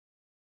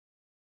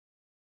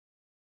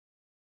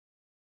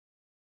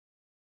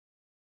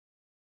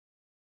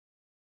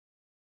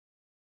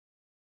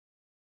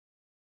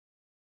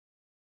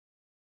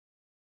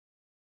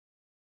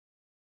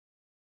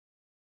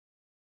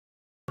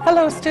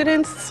Hello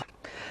students.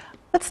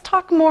 Let's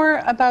talk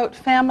more about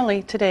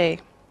family today.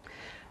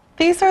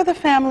 These are the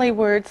family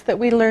words that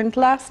we learned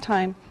last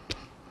time.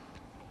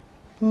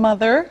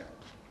 Mother,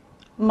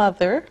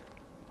 mother,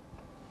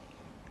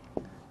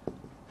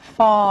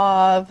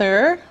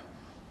 father,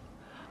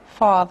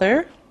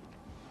 father,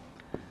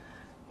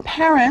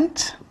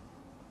 parent,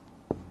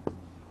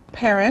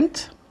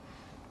 parent,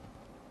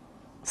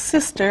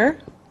 sister,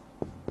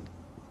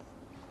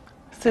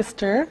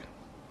 sister,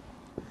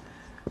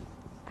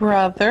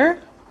 brother,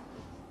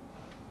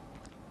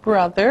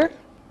 brother,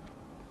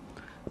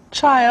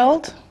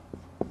 child,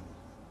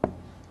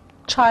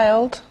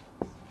 child,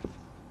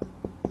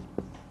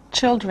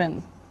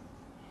 children,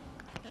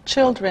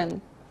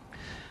 children,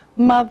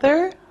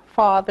 mother,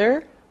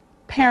 father,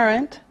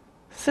 parent,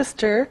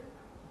 sister,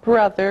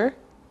 brother,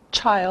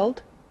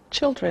 child,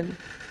 children.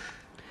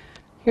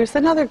 Here's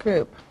another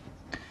group.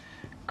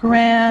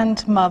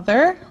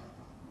 Grandmother,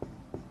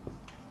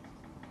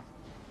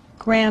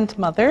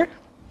 grandmother,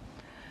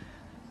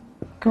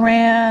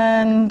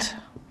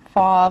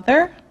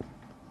 grandfather,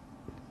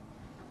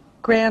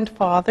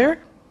 grandfather,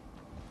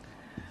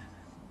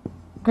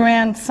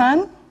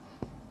 grandson,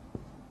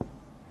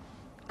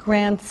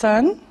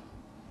 grandson,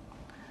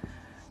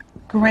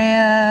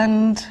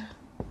 granddaughter,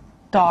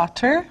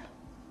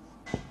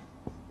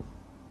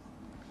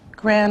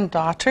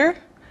 granddaughter,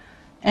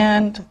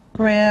 and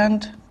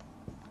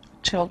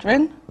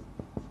grandchildren.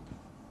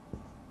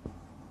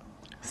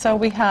 So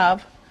we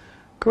have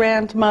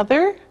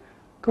grandmother,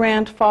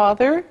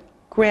 grandfather,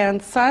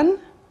 grandson,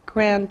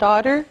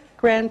 granddaughter,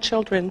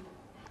 grandchildren.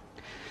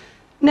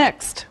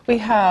 Next, we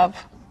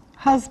have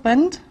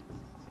husband,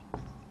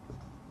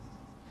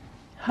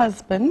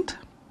 husband,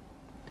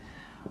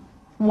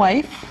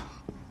 wife,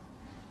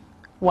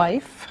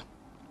 wife,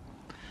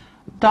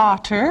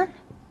 daughter,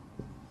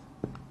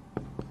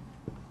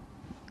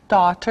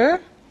 daughter,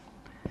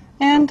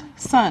 and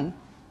son,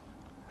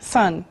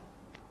 son.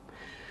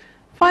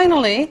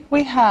 Finally,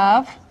 we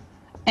have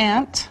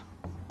aunt,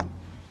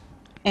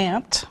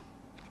 aunt,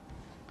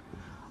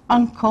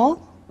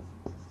 uncle,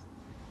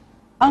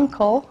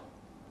 uncle,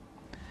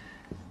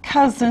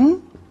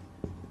 cousin,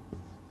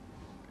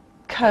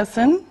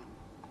 cousin,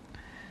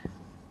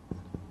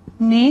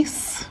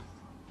 niece,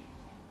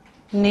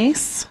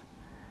 niece,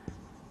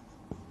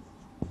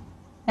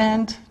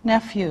 and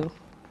nephew,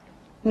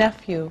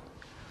 nephew.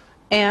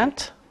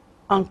 Aunt,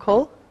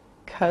 uncle,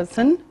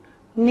 cousin,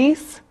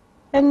 niece,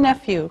 and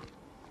nephew.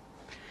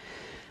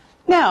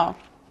 Now,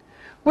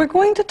 we're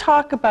going to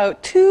talk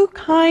about two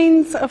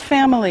kinds of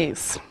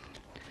families.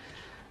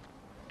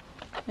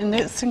 And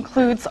this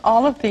includes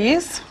all of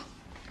these.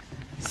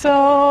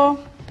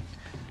 So,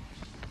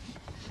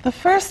 the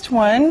first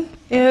one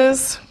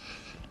is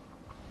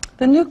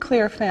the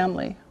nuclear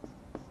family.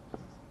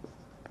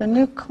 The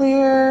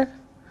nuclear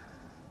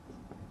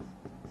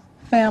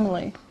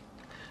family.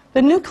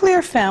 The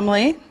nuclear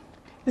family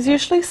is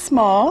usually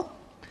small.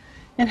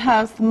 It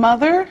has the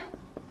mother,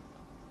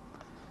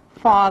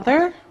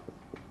 father,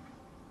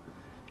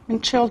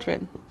 and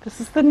children. This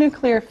is the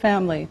nuclear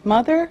family.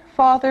 Mother,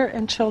 father,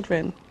 and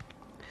children.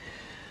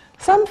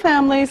 Some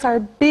families are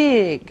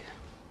big.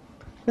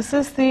 This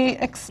is the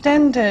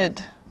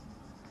extended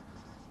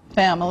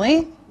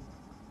family.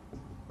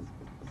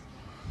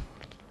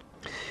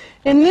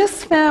 In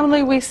this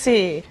family we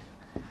see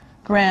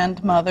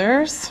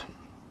grandmothers,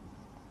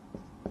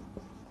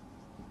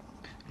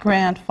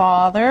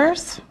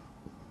 grandfathers,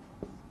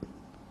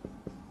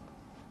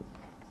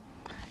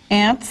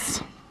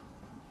 aunts,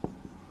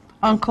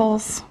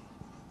 uncles,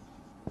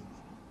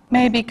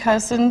 maybe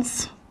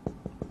cousins,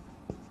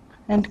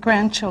 and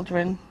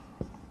grandchildren.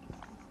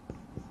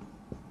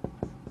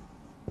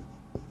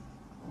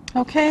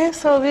 Okay,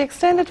 so the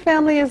extended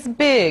family is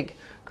big.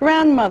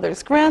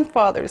 Grandmothers,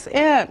 grandfathers,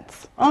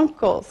 aunts,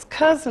 uncles,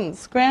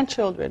 cousins,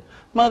 grandchildren,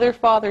 mother,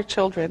 father,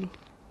 children.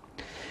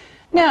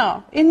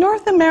 Now, in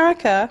North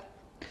America,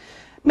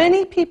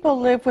 many people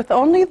live with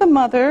only the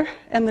mother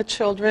and the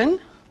children.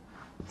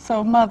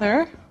 So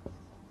mother,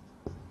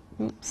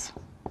 oops,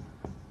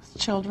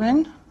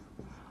 children,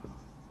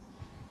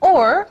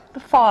 or the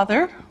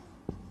father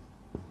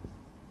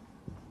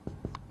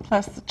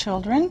plus the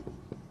children.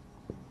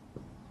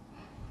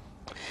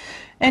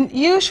 And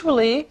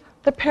usually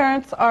the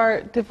parents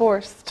are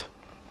divorced.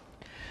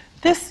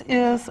 This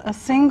is a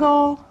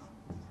single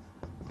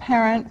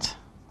parent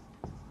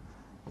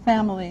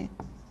family.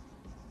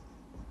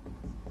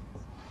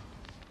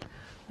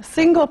 A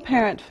single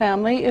parent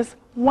family is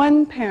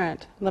one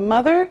parent, the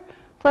mother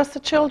plus the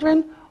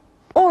children,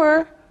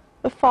 or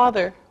the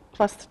father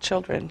plus the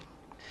children.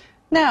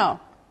 Now,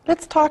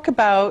 let's talk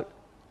about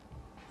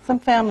some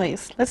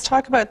families. Let's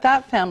talk about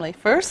that family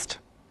first.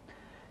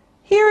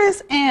 Here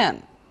is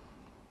Anne.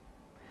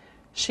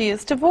 She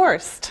is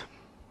divorced.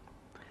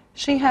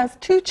 She has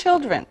 2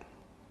 children.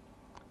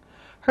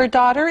 Her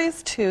daughter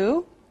is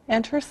 2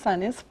 and her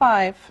son is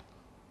 5.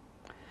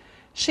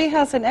 She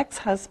has an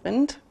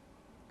ex-husband.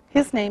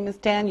 His name is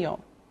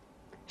Daniel.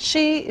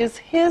 She is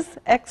his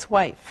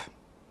ex-wife.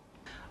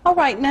 All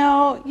right,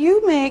 now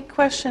you make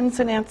questions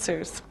and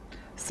answers.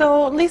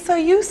 So, Lisa,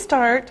 you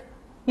start.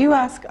 You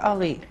ask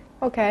Ali.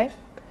 Okay.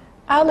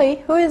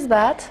 Ali, who is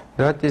that?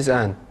 That is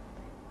Anne.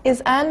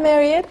 Is Anne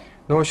married?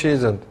 No, she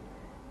isn't.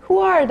 Who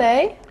are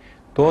they?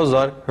 Those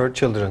are her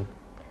children.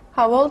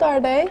 How old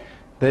are they?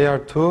 They are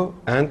 2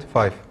 and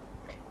 5.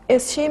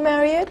 Is she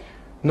married?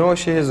 No,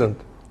 she isn't.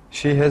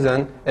 She has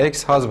an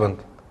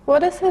ex-husband.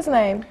 What is his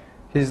name?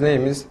 His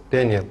name is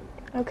Daniel.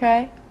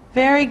 Okay.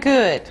 Very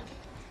good.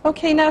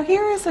 Okay, now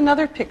here is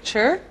another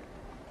picture,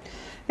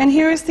 and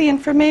here is the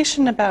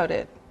information about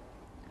it.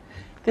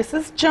 This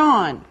is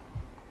John.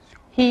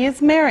 He is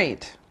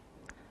married.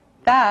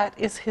 That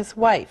is his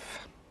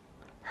wife.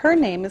 Her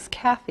name is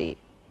Kathy.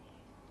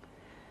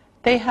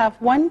 They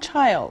have one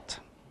child.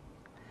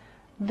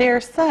 Their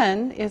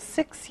son is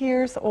 6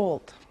 years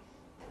old.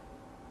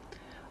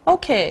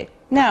 Okay,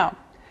 now,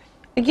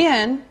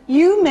 again,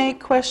 you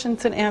make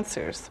questions and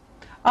answers.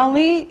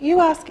 Ali, you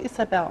ask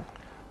Isabel.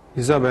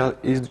 Isabel,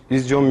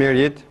 is John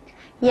married?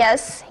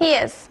 Yes, he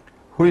is.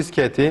 Who is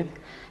Kathy?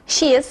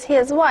 She is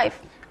his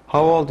wife.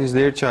 How old is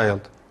their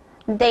child?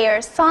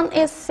 Their son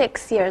is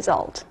 6 years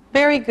old.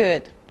 Very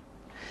good.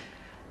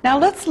 Now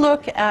let's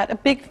look at a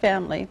big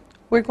family.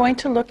 We're going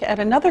to look at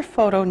another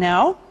photo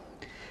now.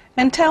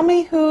 And tell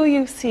me who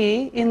you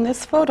see in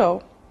this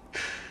photo.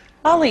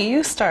 Ali,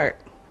 you start.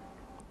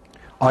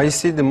 I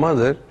see the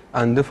mother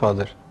and the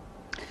father.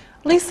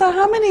 Lisa,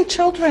 how many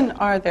children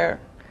are there?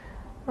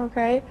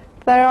 Okay.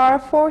 There are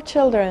 4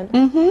 children.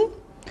 Mm-hmm.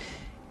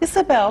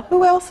 Isabel,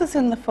 who else is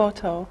in the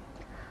photo?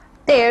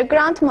 Their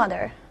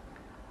grandmother.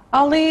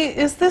 Ali,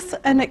 is this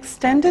an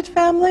extended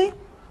family?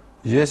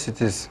 Yes, it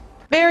is.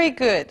 Very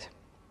good.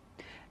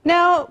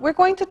 Now, we're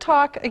going to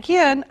talk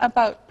again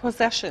about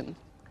possession.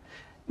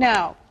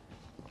 Now,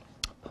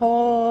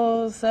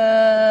 possession.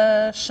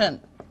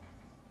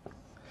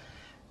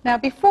 Now,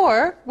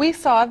 before, we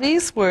saw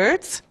these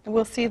words, and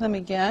we'll see them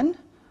again.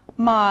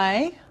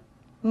 My,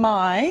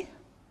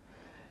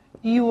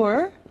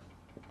 your,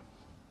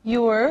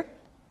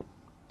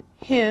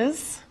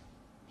 his,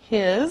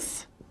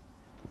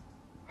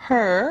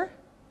 her,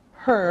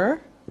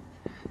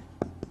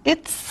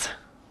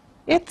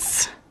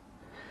 its,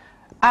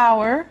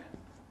 our,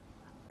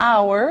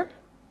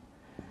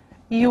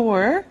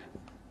 your,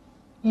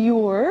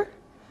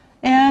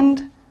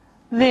 and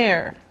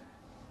their.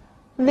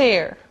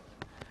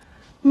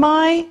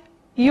 My,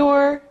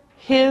 your,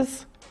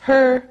 his,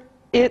 her,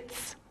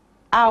 its,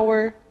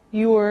 our,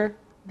 your,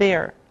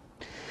 their.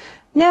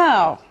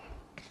 Now,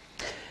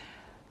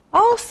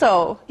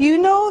 also, you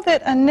know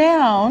that a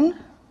noun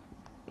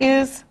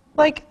is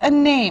like a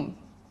name.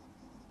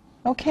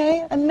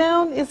 Okay? A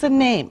noun is a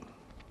name.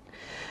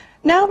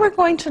 Now we're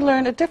going to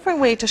learn a different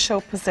way to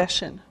show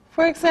possession.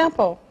 For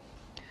example,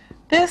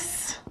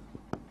 this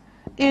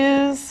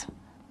is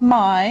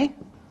my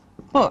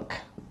book.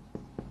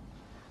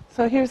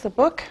 So here's a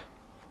book.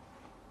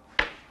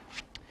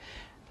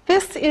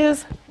 This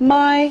is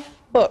my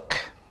book.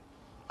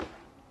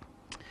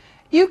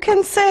 You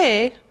can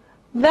say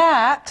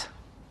that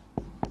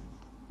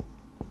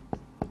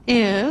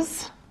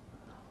is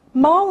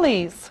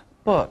Molly's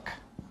book.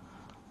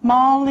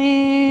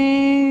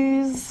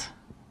 Molly's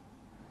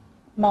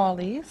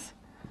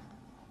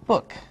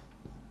book.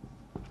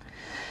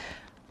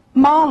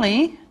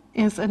 Molly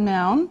is a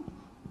noun.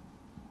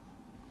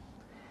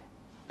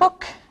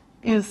 Book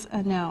is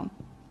a noun.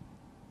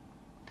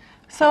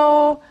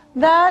 So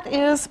that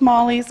is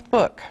Molly's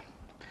book.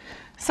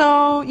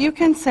 So you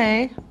can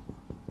say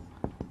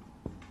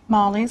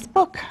Molly's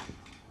book.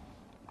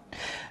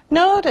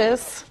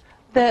 Notice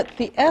that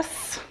the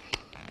S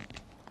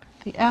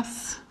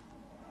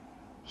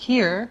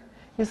here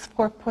is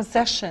for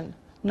possession,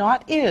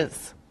 not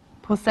is.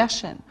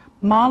 Possession.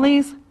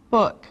 Molly's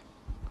book.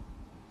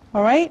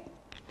 All right?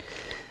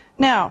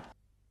 Now,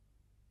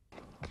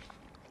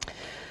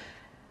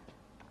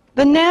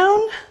 the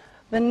noun,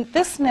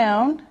 this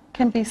noun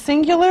can be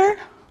singular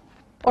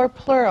or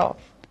plural.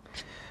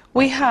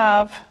 We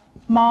have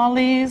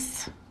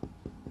Molly's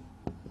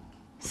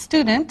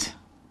student,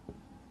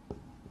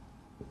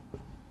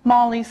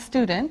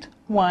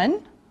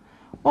 one,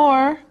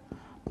 or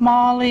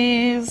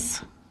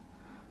Molly's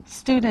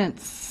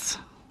students,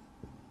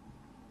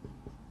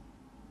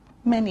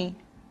 many.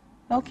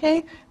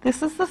 Okay?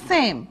 This is the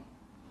same.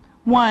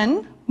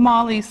 One,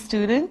 Molly's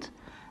student,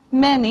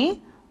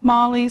 many,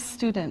 Molly's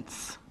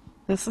students.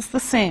 This is the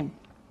same.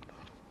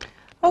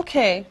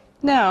 Okay,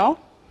 now,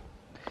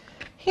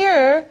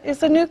 here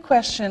is a new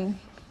question.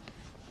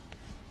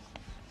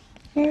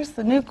 Here's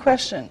the new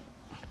question.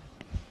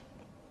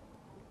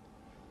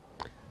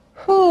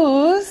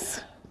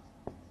 Whose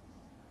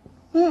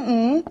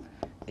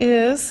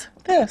is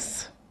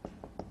this?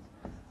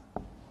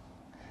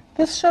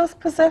 This shows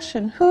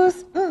possession.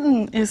 Whose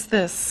is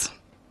this?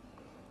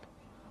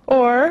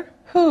 Or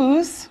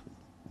whose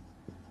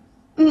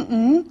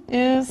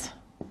is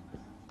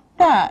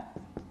that?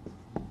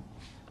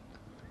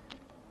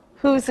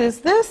 Whose is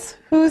this?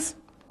 Whose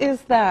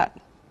is that?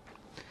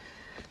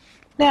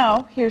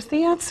 Now, here's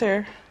the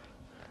answer.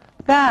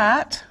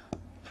 That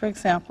For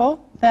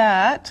example,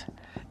 that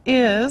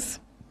is,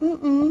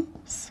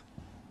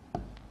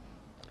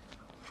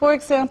 for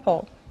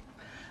example,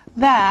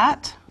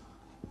 that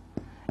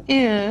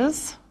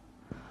is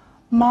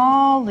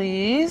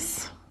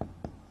Molly's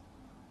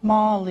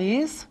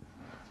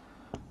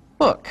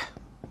book.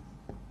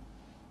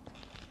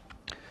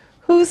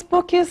 Whose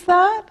book is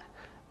that?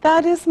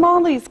 That is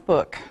Molly's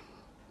book.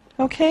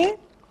 Okay?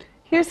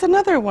 Here's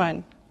another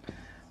one.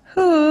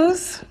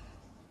 Whose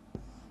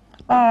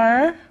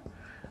are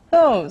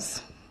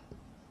those?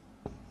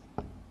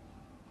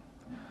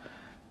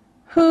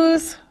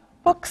 Whose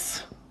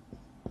books,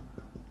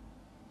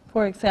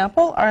 for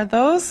example, are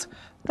those?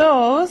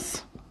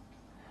 Those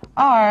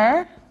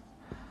are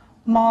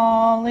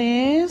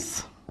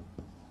Molly's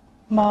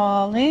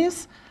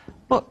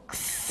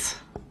books.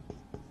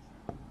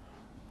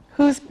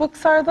 Whose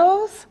books are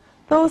those?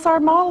 Those are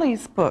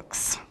Molly's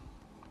books.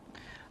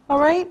 All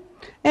right?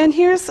 And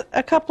here's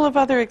a couple of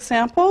other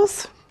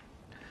examples.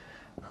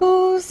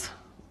 Whose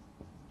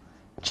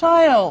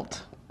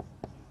child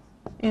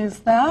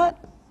is that?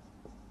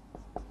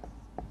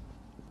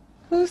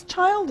 Whose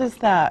child is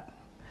that?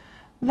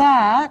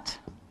 That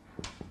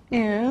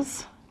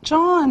is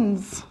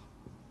John's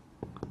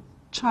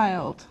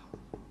child.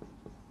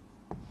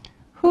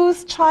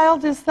 Whose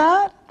child is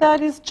that?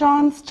 That is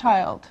John's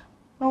child.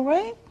 All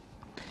right?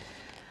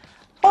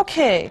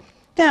 Okay,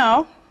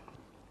 now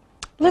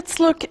let's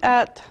look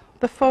at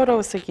the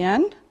photos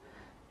again,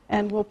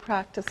 and we'll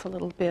practice a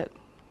little bit.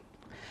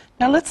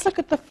 Now let's look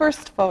at the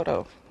first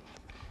photo.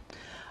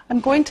 I'm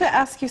going to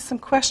ask you some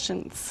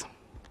questions.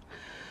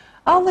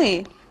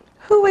 Ali,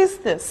 who is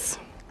this?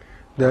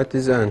 That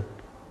is Anne.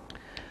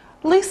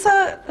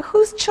 Lisa,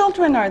 whose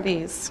children are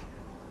these?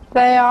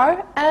 They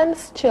are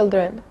Anne's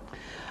children.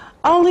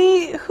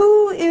 Ali,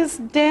 who is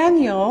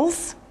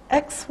Daniel's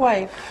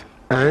ex-wife?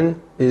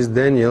 Anne is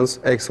Daniel's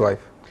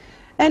ex-wife.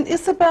 And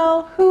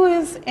Isabel, who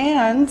is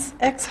Anne's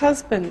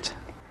ex-husband?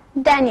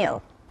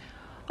 Daniel.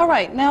 All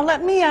right, now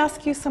let me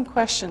ask you some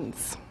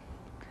questions.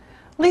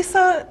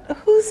 Lisa,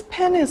 whose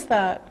pen is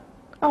that?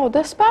 Oh,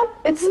 this pen?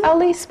 It's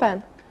Ali's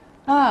pen.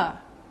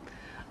 Ah.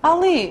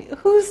 Ali,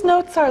 whose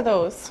notes are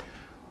those?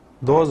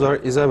 Those are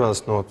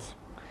Isabel's notes.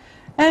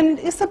 And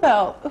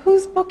Isabel,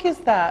 whose book is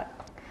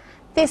that?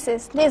 This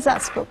is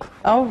Lisa's book.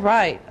 All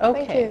right,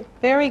 okay. Thank you.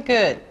 Very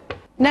good.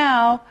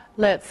 Now,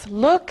 let's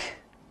look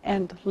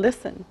and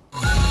listen.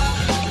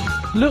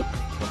 Look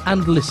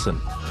and listen.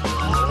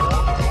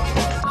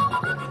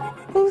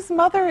 Whose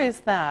mother is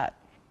that?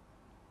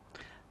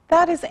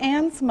 That is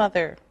Anne's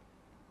mother.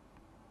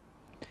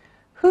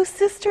 Whose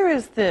sister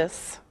is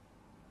this?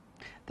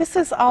 This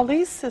is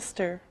Ali's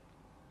sister.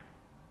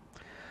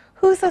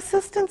 Whose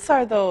assistants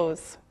are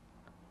those?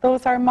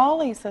 Those are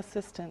Molly's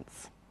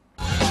assistants.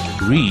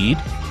 Read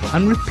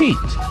and repeat.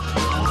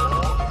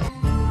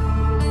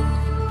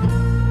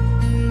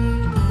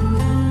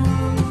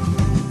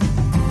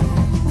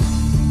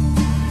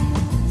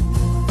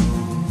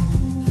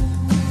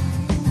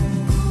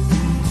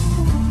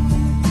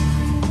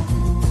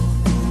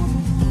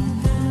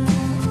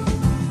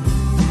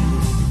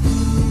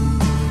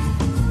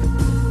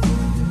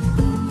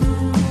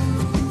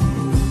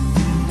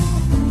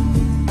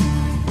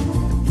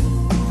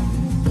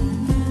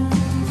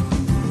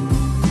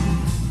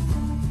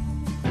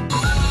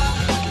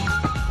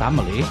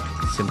 Family,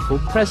 simple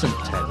present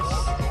tense.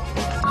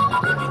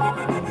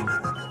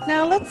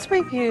 Now let's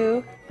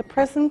review the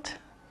present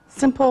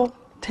simple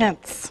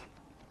tense.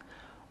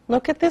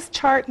 Look at this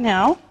chart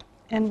now,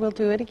 and we'll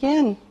do it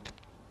again.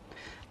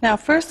 Now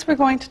first we're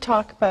going to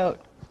talk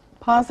about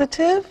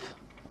positive,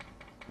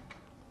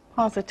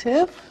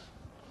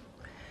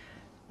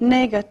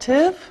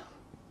 negative,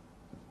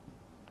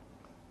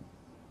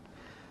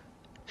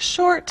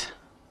 short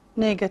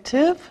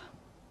negative,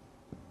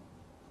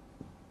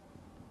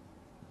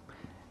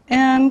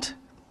 and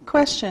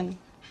question.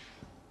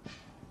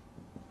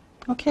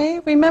 Okay,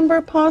 remember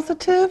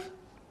positive,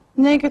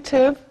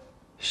 negative,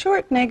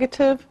 short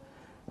negative,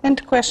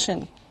 and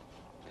question.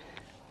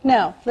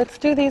 Now, let's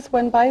do these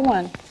one by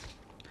one.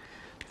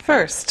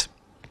 First,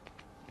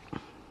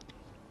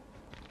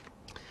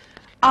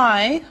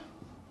 I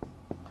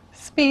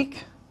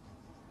speak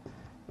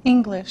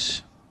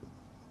English.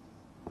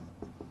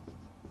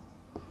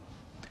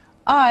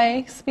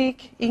 I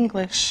speak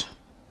English.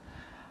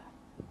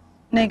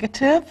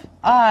 Negative,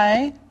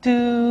 I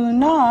do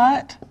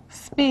not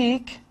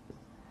speak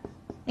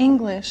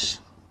English.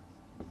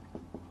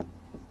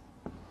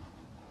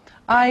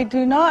 I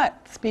do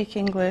not speak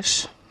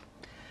English.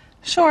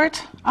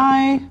 Short,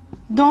 I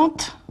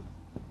don't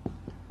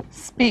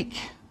speak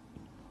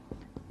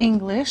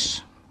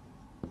English.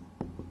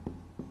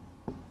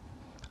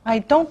 I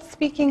don't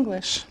speak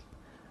English.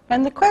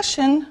 And the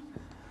question,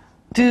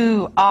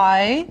 do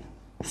I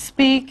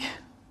speak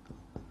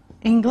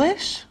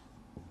English?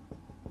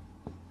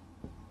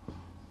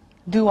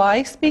 Do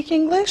I speak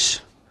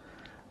English?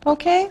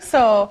 Okay,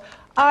 so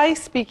I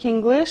speak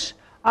English.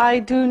 I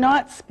do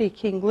not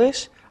speak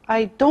English.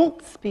 I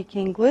don't speak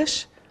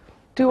English.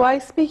 Do I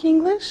speak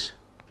English?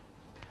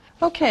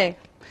 Okay,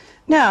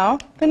 Now,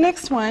 the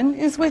next one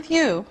is with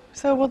you.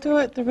 So we'll do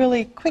it the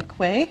really quick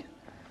way.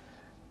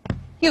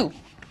 You.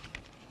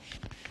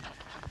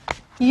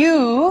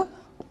 You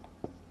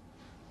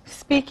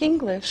speak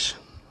English.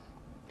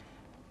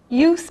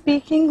 You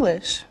speak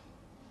English.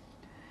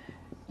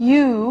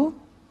 You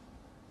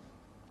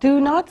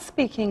do not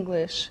speak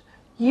English.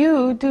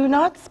 You do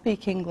not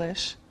speak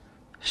English.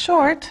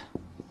 Short.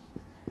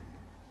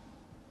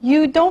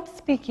 You don't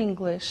speak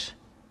English.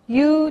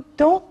 You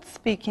don't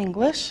speak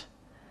English.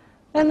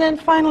 And then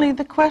finally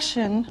the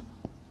question,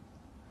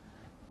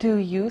 do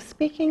you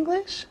speak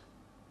English?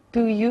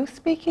 Do you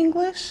speak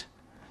English?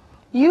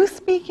 You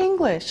speak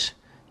English.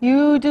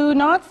 You do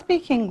not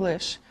speak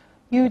English.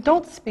 You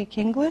don't speak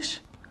English.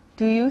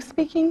 Do you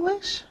speak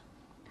English?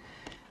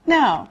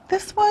 Now,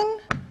 this one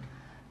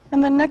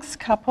and the next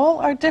couple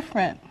are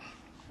different.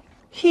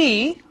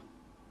 He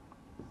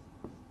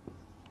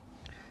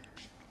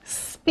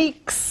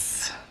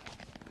speaks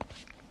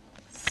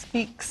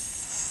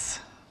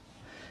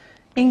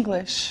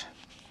English.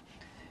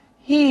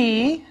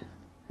 He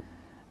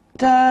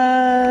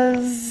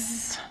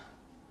does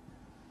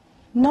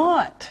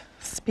not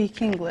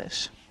speak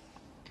English.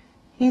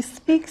 He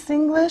speaks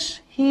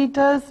English. He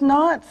does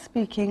not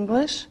speak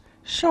English.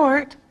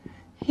 Short,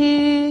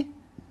 he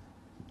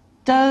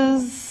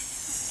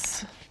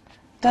doesn't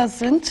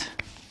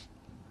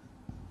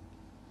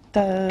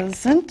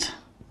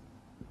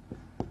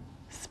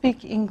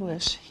speak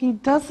English. He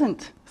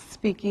doesn't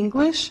speak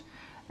English.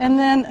 And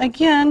then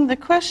again, the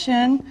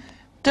question,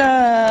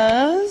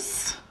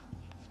 does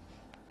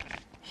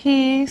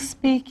he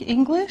speak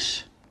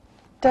English?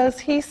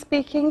 Does he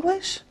speak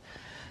English?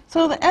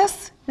 So the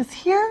S is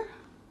here,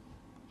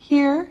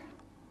 here,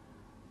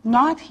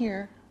 not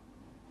here,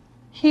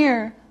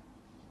 here,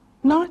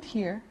 not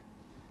here,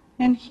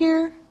 and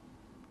here,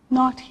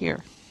 not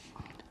here.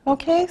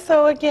 Okay,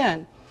 so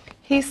again,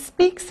 he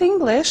speaks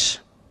English.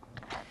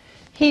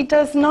 He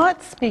does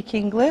not speak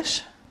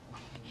English.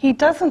 He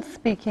doesn't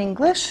speak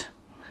English.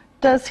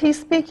 Does he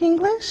speak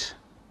English?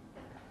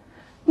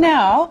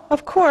 Now,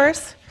 of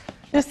course,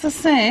 it's the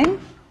same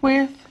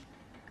with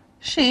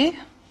she,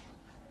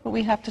 but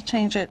we have to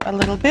change it a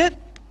little bit.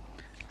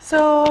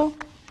 So,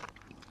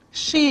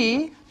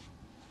 she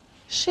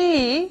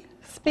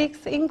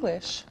speaks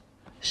English.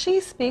 She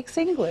speaks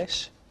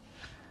English.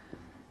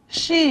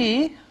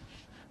 She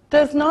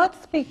does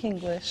not speak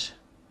English.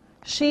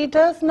 She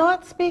does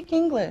not speak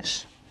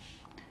English.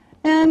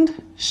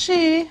 And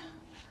she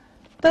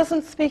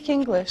doesn't speak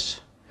English.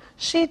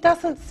 She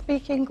doesn't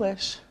speak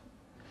English.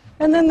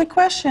 And then the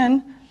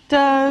question,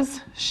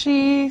 does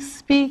she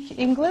speak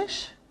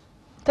English?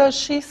 Does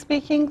she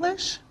speak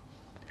English?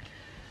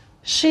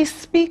 She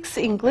speaks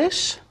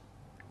English.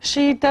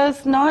 She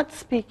does not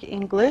speak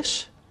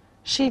English.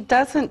 She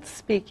doesn't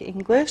speak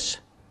English.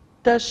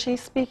 Does she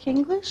speak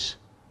English?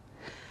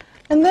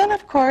 And then,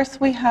 of course,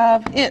 we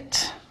have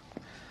it.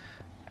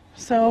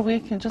 So we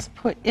can just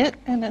put it,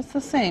 and it's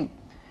the same.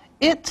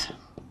 It,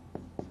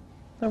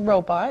 the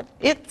robot,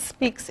 it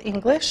speaks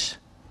English.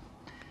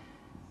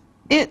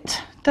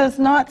 It does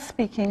not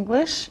speak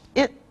English.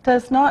 It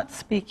does not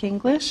speak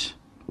English.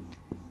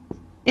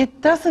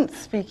 It doesn't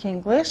speak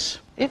English.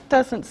 It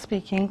doesn't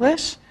speak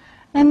English.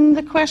 And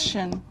the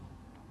question,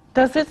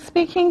 does it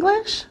speak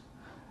English?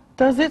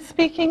 Does it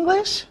speak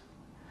English?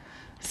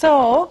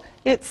 So,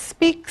 it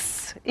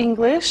speaks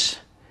English.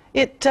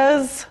 It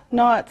does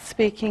not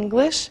speak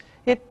English.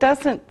 It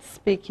doesn't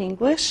speak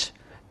English.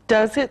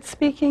 Does it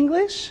speak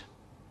English?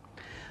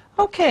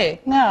 Okay,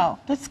 now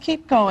let's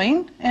keep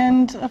going.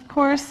 And of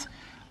course,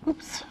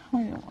 oops,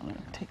 I don't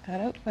want to take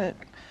that out, but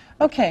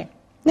okay.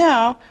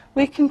 Now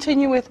we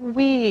continue with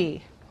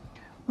we.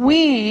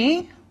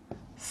 We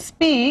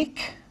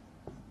speak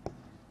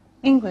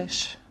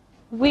English.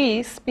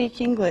 We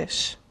speak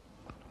English.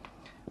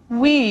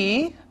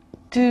 We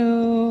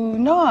do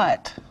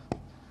not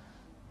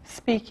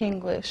speak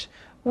English.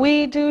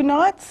 We do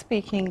not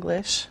speak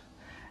English.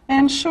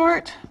 And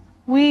short,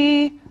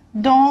 we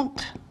don't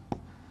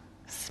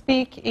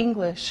speak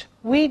English.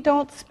 We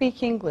don't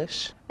speak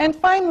English. And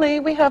finally,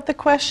 we have the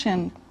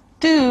question,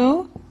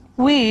 do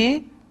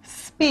we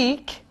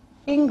speak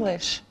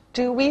English?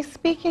 Do we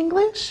speak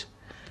English?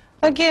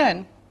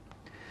 Again,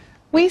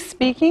 we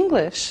speak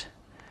English.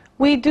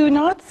 We do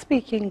not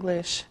speak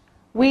English.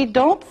 We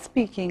don't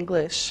speak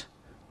English.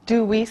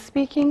 Do we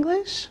speak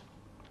English?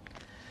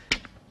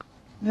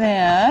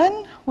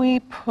 Then we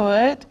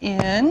put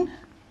in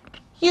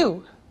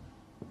you.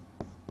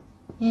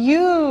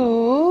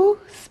 You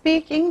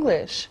speak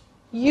English.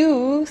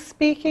 You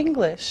speak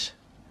English.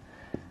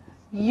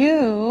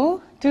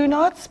 You do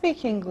not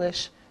speak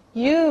English.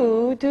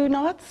 You do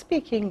not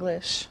speak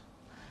English.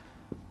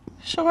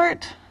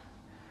 Short,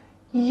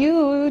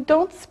 you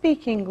don't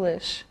speak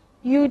English.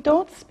 You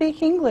don't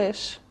speak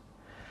English.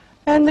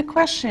 And the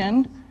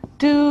question,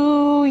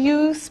 do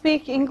you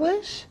speak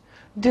English?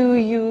 Do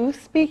you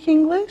speak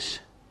English?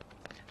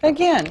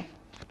 Again,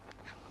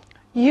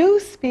 you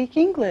speak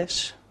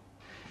English.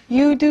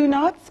 You do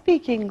not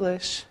speak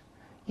English.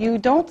 You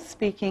don't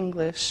speak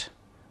English.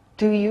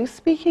 Do you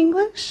speak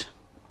English?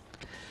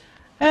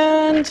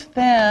 And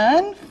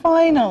then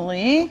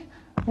finally,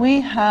 we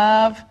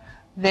have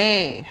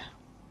they.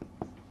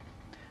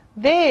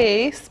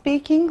 They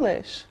speak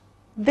English.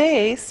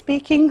 They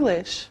speak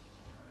English.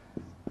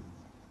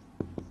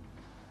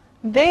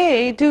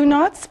 They do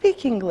not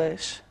speak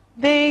English.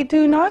 They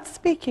do not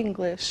speak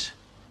English.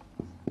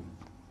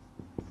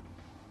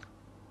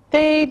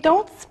 They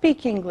don't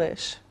speak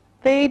English.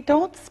 They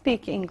don't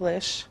speak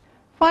English.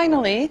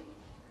 Finally,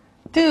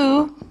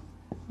 do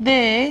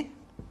they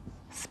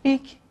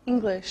speak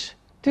English?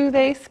 Do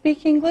they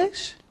speak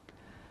English?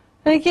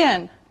 And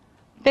again,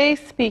 they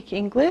speak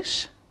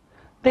English.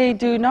 They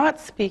do not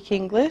speak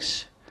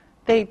English.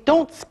 They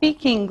don't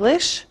speak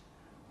English.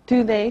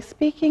 Do they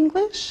speak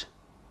English?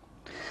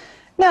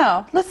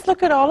 Now, let's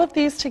look at all of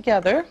these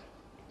together.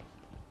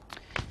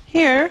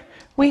 Here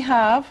we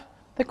have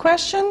the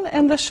question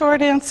and the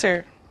short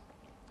answer.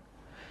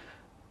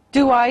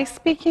 Do I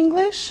speak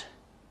English?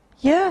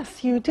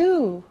 Yes, you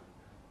do.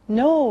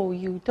 No,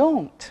 you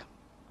don't.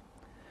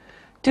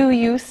 Do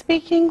you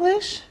speak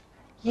English?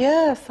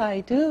 Yes,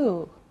 I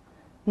do.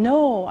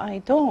 No, I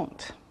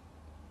don't.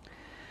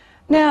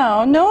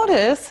 Now,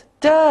 notice,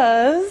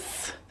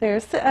 does,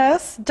 there's the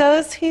S,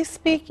 does he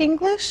speak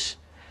English?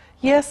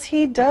 Yes,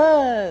 he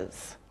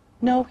does.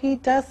 No, he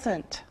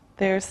doesn't.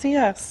 There's the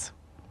S.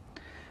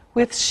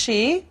 With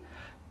she,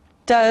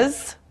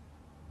 does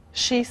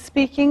she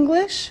speak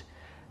English?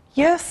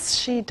 Yes,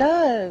 she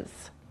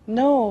does.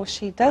 No,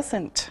 she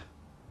doesn't.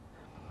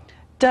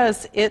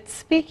 Does it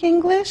speak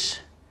English?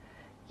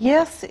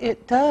 Yes,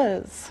 it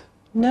does.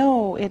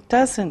 No, it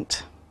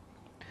doesn't.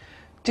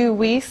 Do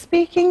we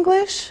speak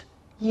English?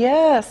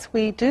 Yes,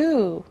 we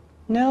do.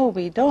 No,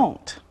 we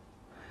don't.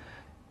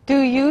 Do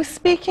you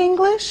speak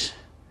English?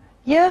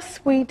 Yes,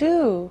 we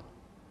do.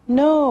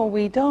 No,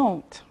 we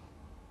don't.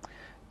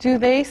 Do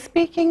they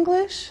speak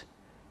English?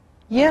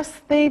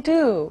 Yes, they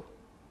do.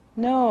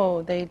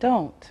 No, they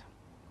don't.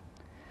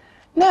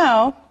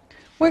 Now,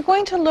 we're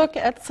going to look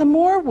at some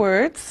more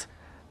words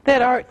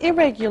that are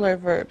irregular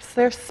verbs.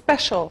 They're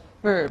special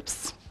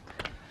verbs.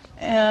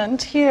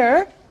 And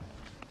here,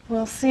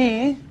 we'll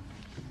see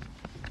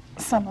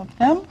some of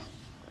them.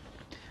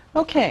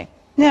 Okay,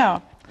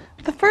 now,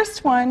 the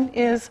first one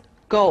is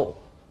go.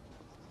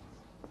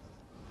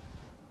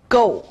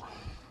 Go.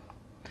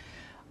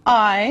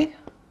 I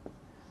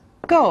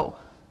go.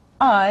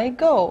 I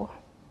go.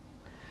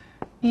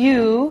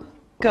 You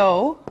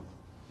go.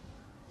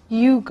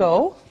 You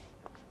go.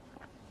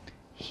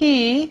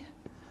 He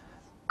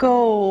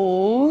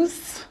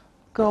goes.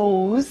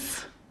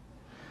 Goes.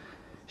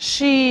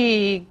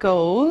 She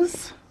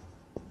goes.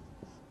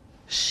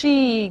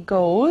 She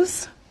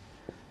goes.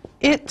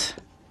 It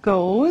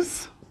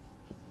goes.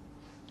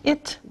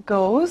 It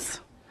goes.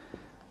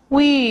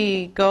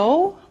 We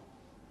go.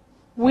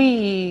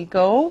 We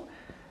go.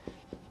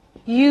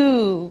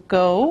 You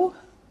go.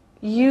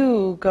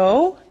 You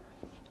go.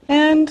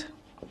 And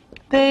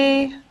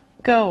they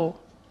go.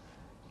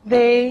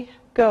 They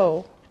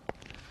go.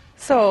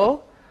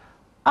 So,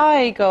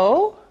 I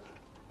go.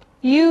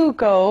 You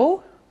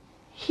go.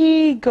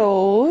 He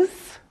goes.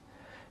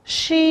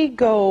 She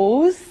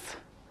goes.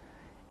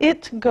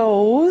 It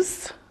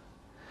goes.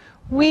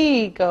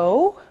 We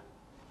go.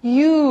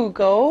 You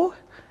go.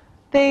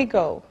 They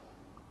go.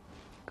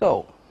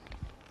 Go.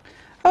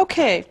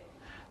 Okay.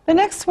 The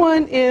next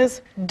one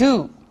is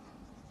do.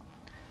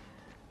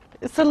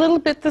 It's a little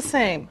bit the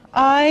same.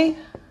 I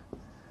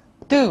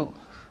do.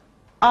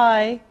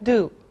 I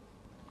do.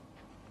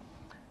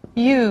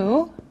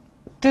 You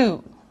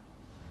do.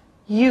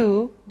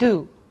 You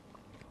do.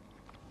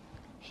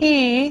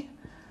 He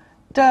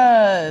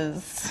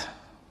does.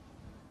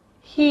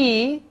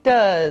 He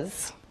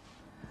does.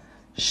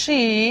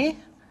 She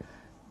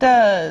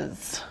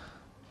does.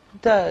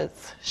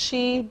 Does.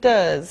 She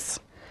does.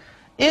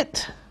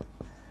 It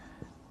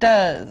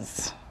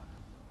does.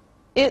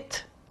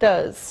 It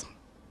does.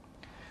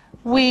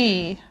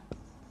 We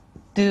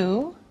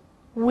do.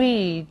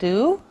 We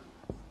do.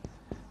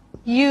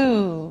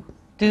 You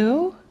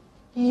do.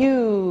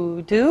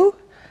 You do.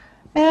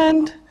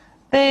 And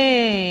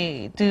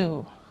they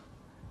do.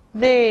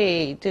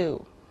 They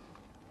do.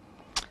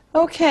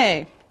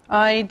 Okay.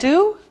 I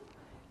do.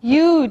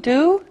 You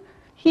do.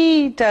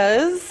 He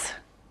does.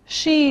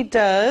 She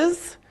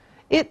does.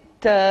 It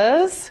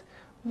does.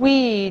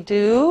 We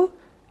do.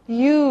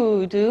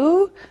 You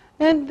do.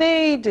 And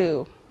they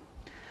do.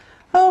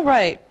 All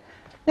right.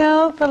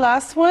 Now the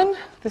last one,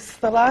 this is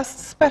the last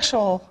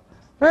special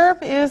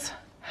verb, is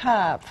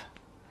have.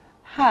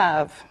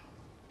 Have.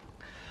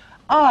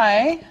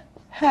 I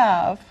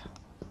have.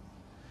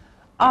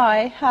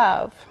 I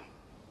have.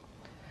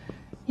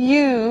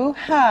 You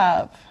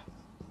have.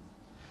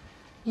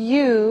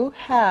 You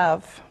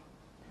have.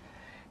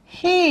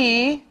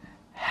 He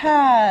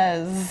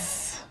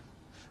has.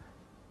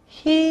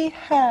 He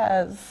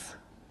has.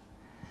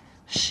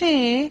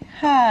 She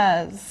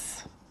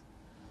has.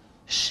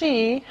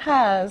 She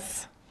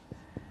has.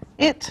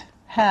 It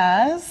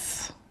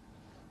has.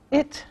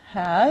 It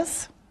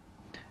has.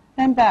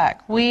 And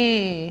back.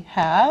 We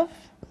have.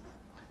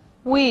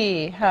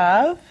 We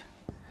have.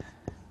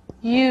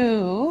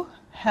 you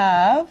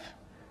have,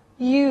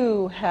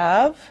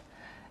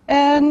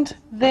 and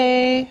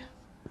they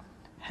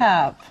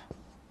have.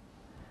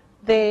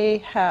 They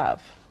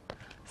have.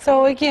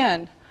 So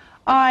again,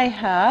 I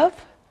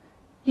have,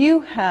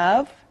 you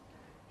have,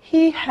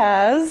 he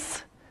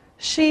has,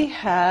 she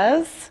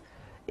has,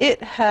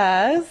 it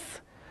has,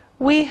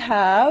 we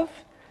have,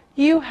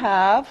 you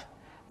have,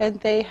 and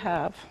they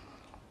have.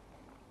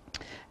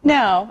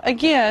 Now,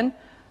 again,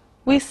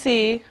 we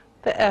see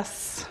the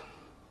S.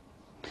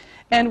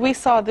 And we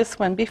saw this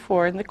one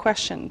before in the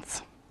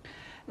questions.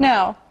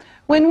 Now,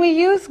 when we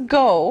use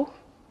go,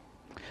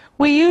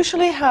 we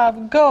usually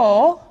have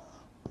go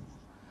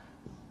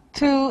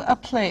to a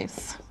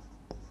place.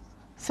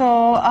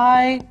 So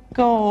I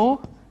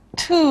go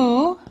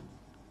to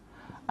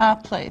a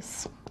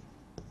place.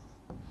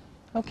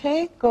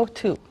 Okay? Go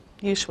to,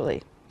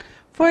 usually.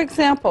 For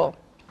example,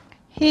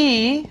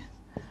 he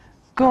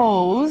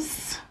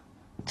goes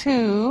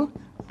to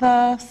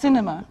the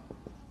cinema.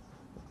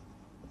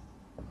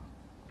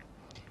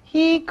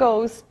 He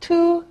goes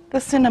to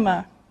the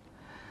cinema.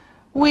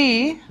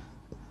 We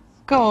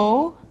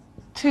go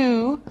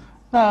to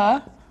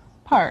the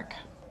park.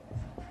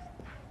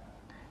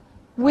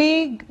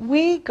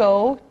 We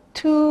go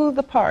to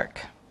the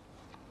park.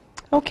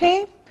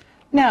 Okay?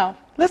 Now,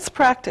 let's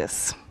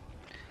practice.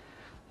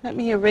 Let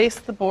me erase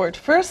the board.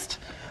 First,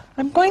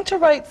 I'm going to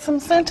write some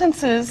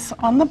sentences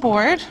on the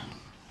board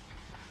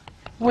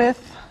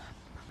with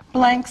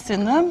blanks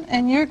in them,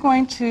 and you're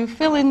going to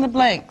fill in the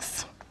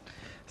blanks.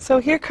 So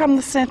here come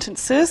the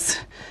sentences,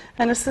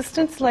 and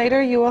assistants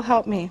later, you will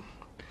help me.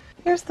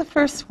 Here's the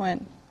first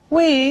one.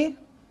 We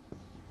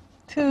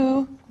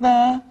to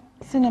the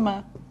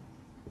cinema.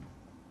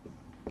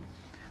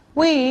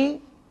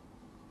 We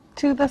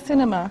to the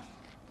cinema.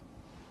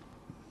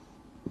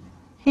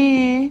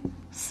 He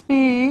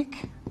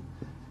speak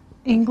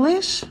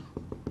English.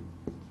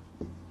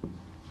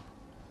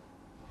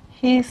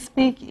 He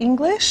speak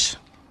English.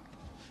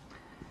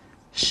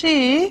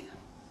 She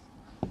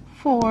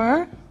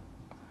for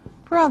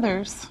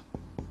brothers.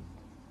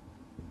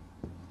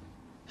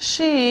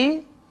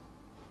 She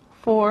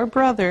for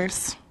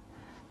brothers.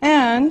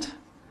 And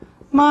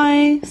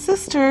my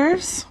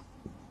sisters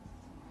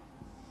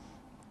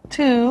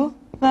to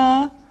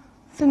the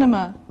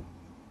cinema.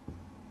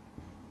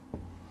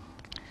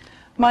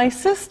 My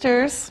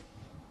sisters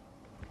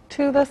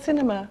to the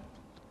cinema.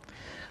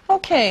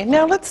 Okay,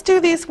 now let's do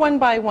these one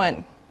by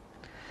one.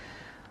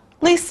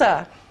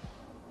 Lisa.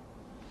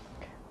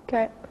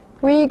 Okay.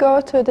 We go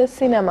to the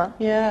cinema.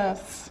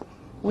 Yes,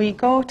 we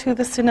go to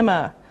the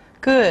cinema.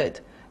 Good.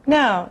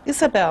 Now,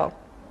 Isabel.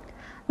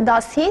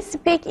 Does he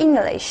speak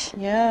English?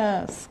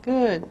 Yes,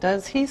 good.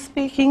 Does he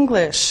speak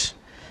English?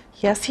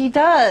 Yes, he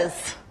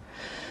does.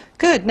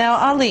 Good. Now,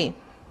 Ali.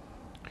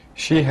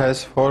 She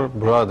has 4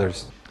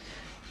 brothers.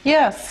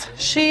 Yes,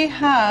 she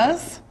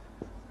has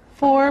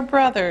 4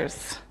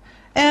 brothers.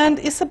 And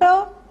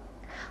Isabel?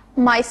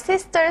 My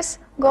sisters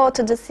go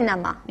to the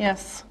cinema.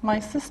 Yes, my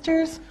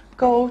sisters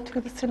go to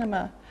the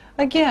cinema.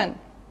 Again,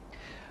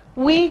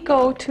 we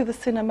go to the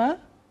cinema.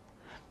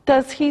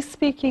 Does he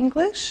speak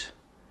English?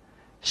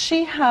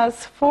 She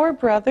has 4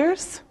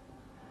 brothers.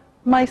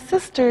 My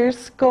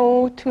sisters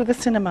go to the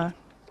cinema.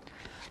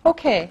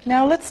 Okay,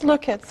 now let's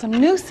look at some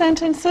new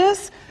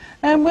sentences,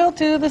 and we'll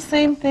do the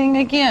same thing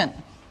again.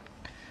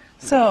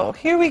 So,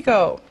 here we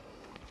go.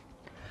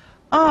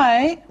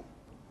 I,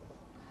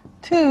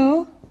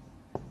 2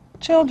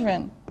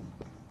 children.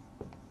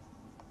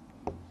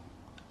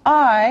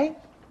 I,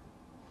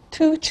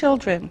 2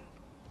 children.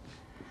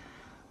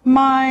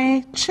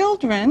 My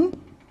children,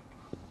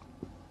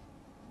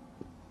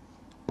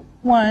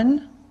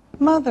 1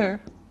 mother.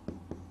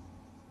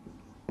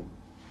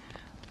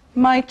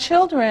 My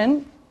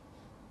children,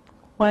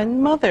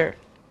 1 mother.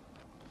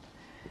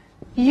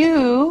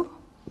 You,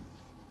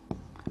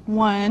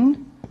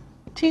 1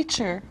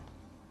 teacher.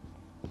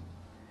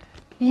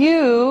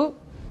 You,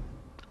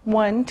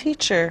 1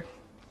 teacher.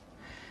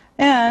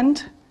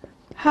 And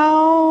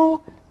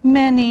how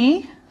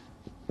many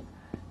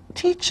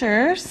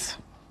teachers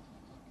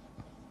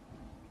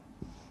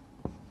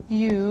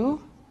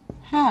you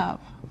have?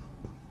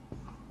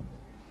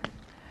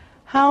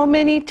 How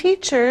many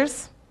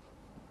teachers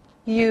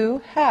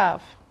you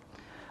have?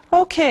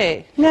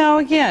 Okay, now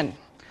again,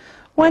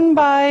 one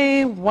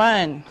by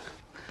one.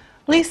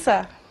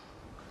 Lisa.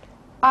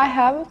 I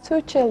have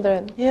 2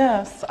 children.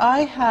 Yes,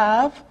 I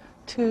have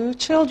 2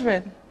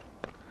 children.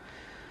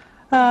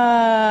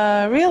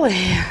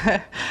 Really?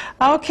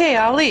 Okay,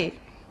 Ali.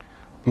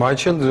 My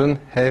children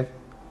have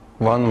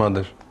 1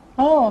 mother.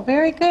 Oh,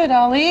 very good,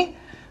 Ali.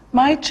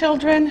 My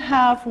children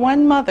have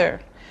 1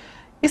 mother.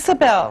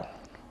 Isabel.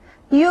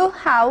 You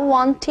have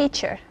 1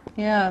 teacher.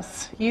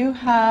 Yes, you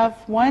have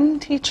 1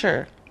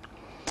 teacher.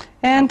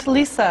 And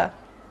Lisa.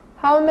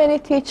 How many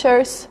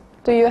teachers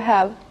do you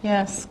have?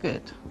 Yes,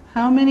 good.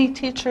 How many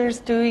teachers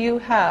do you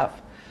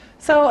have?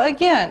 So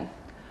again,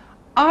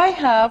 I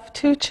have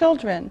 2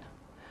 children.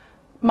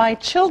 My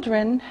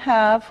children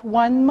have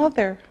 1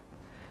 mother.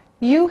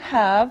 You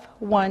have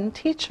 1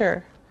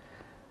 teacher.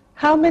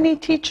 How many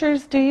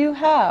teachers do you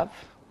have?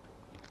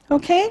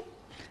 Okay?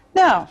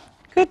 Now,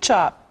 good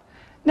job.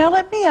 Now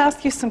let me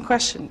ask you some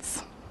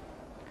questions.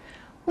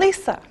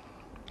 Lisa,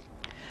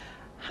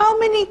 how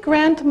many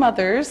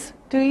grandmothers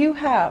do you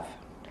have?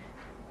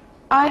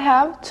 I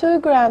have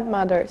 2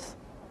 grandmothers.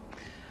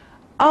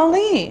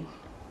 Ali,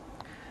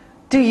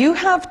 do you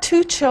have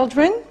 2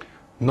 children?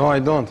 No, I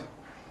don't.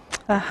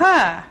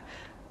 Aha.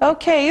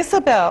 Okay,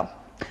 Isabel,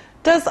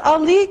 does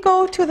Ali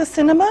go to the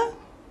cinema?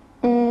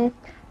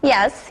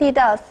 Yes, he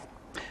does.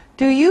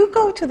 Do you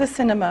go to the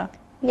cinema?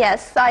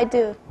 Yes, I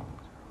do.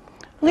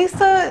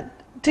 Lisa,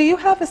 do you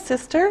have a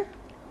sister?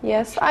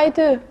 Yes, I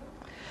do.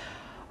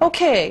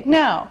 Okay,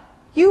 now,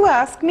 you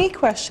ask me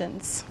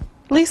questions.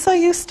 Lisa,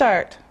 you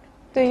start.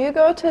 Do you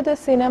go to the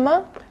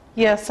cinema?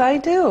 Yes, I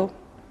do.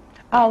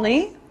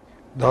 Ali?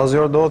 Does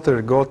your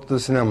daughter go to the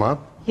cinema?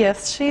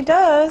 Yes, she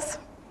does.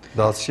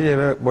 Does she have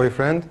a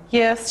boyfriend?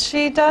 Yes,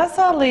 she does,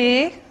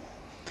 Ali.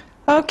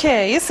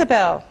 Okay,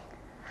 Isabel.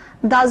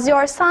 Does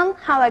your son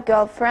have a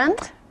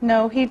girlfriend?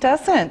 No, he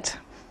doesn't.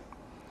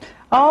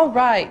 All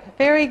right,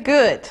 very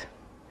good.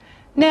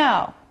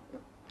 Now,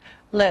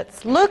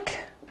 let's look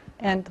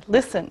and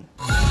listen.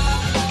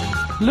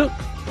 Look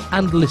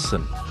and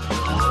listen.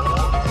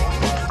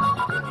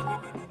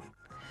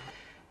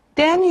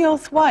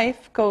 Daniel's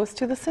wife goes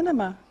to the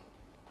cinema.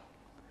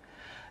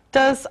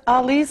 Does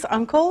Ali's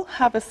uncle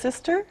have a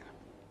sister?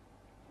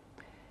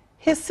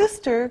 His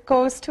sister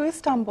goes to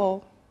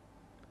Istanbul.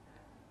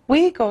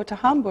 We go to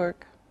Hamburg.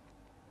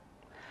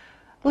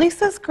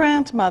 Lisa's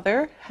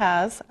grandmother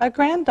has a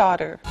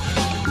granddaughter.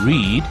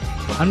 Read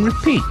and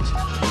repeat.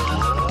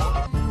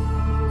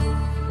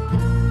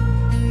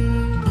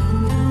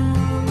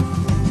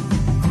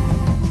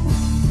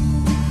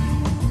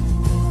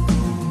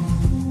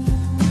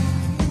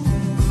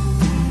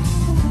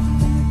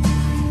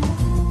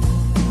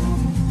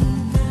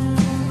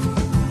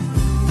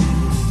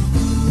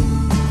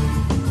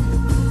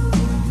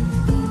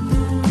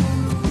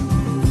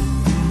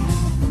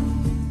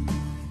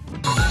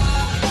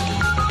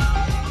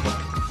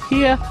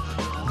 Here,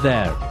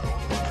 there.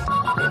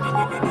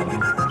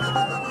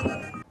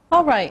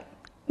 All right,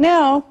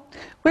 now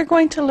we're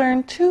going to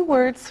learn 2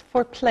 words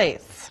for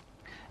place.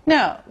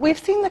 Now, we've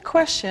seen the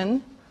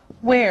question,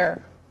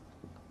 where?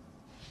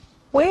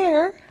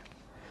 Where?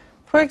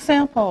 For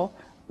example,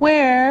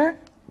 where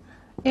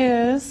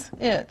is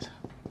it?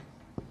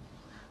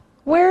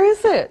 Where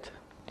is it?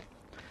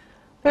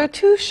 There are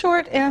 2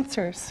 short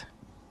answers.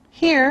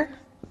 Here,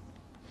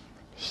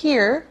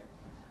 here,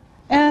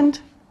 and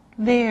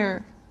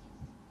there.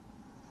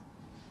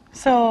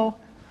 So,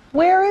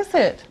 where is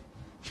it?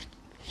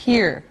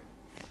 Here.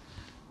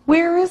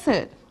 Where is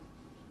it?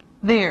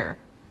 There.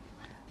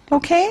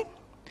 Okay?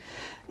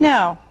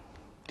 Now,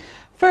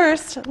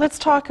 first, let's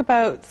talk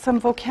about some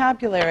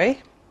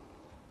vocabulary.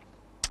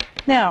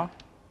 Now,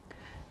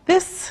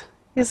 this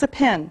is a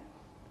pen.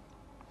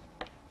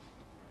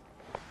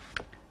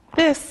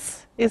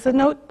 This is a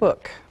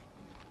notebook.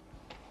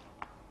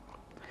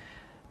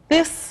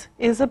 This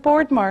is a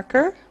board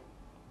marker.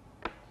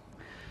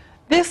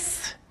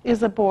 This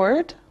is a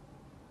board.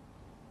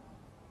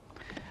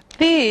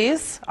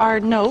 These are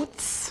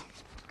notes.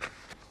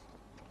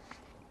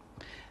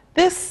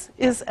 This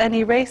is an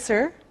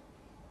eraser.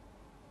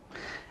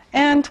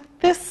 And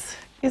this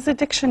is a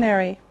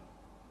dictionary.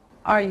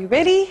 Are you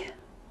ready?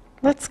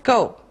 Let's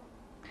go.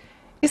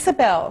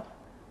 Isabel,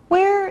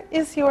 where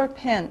is your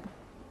pen?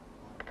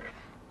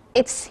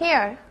 It's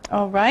here.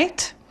 All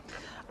right.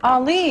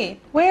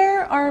 Ali,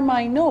 where are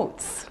my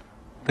notes?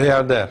 They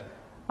are there.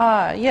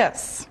 Ah,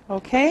 yes.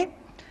 Okay.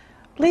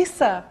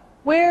 Lisa,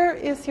 where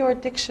is your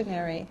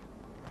dictionary?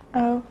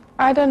 Oh,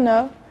 I don't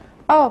know.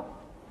 Oh,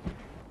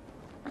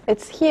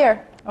 it's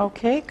here.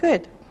 Okay,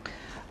 good.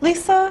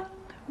 Lisa,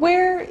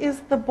 where is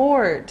the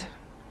board?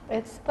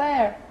 It's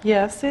there.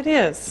 Yes, it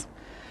is.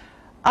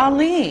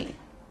 Ali,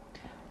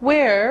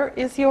 where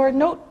is your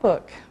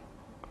notebook?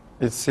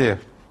 It's here.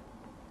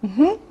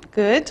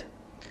 Good.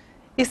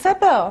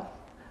 Isabel,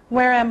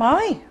 where am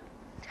I?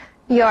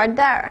 You're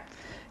there.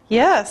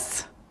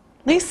 Yes.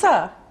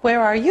 Lisa,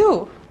 where are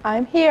you?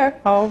 I'm here.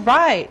 All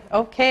right.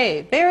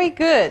 Okay, very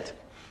good.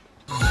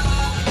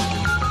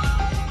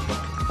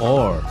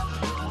 Or.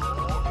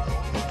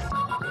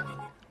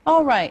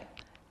 All right.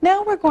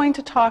 Now we're going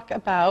to talk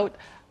about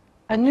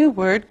a new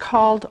word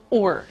called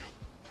or.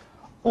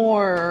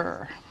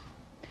 Or.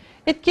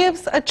 It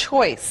gives a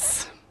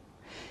choice.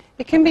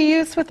 It can be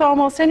used with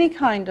almost any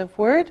kind of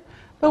word,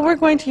 but we're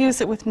going to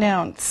use it with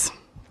nouns.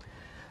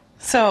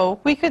 So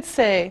we could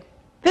say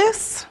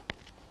this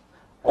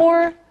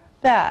or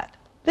that.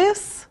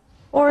 This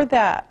or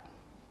that.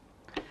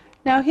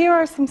 Now here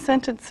are some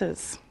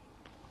sentences.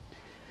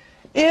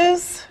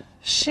 Is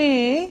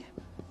she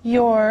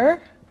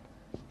your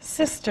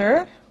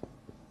sister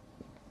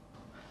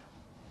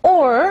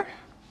or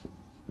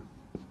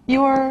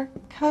your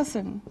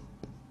cousin?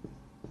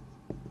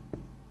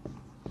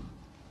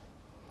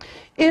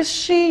 Is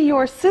she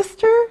your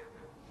sister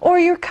or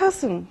your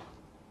cousin?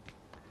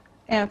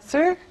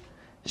 Answer,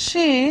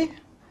 she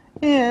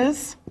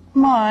is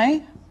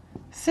my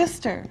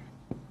sister.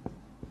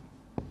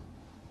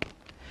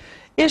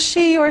 Is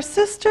she your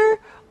sister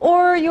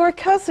or your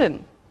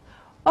cousin?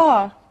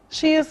 Ah,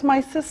 she is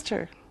my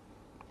sister.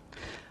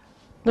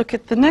 Look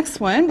at the next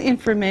one,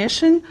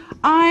 information.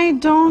 I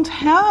don't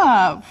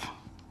have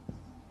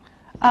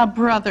a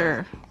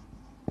brother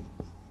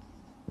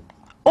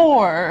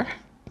or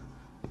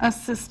a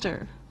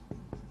sister.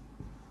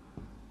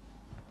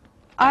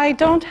 I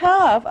don't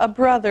have a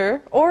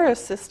brother or a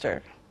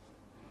sister.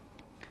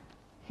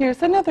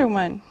 Here's another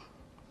one.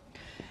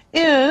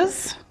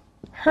 Is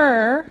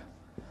her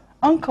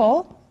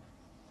uncle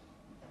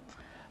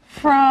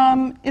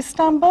from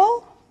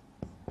Istanbul?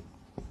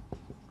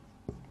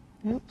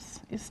 Oops,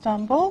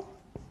 Istanbul.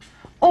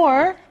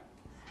 Or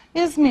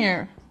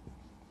Izmir?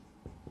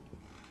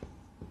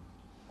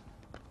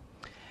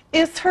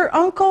 Is her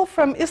uncle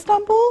from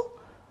Istanbul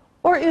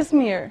or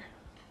Izmir?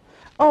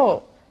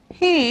 Oh,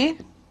 he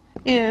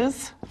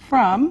is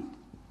from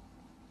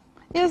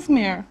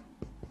Izmir.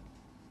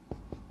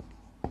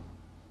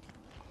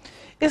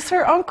 Is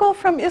her uncle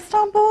from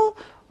Istanbul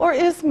or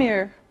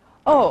Izmir?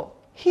 Oh,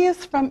 he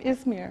is from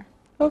Izmir.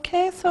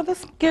 Okay, so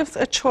this gives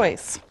a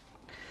choice.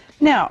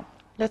 Now,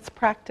 let's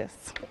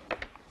practice.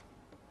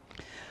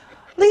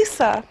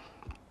 Lisa,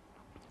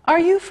 are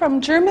you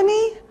from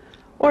Germany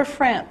or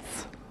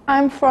France?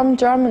 I'm from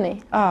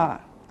Germany.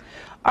 Ah.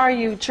 Are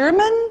you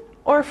German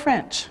or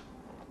French?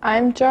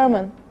 I'm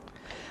German.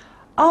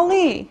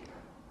 Ali,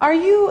 are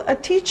you a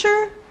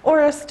teacher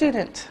or a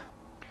student?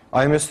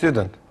 I'm a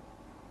student.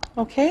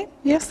 Okay,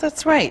 yes,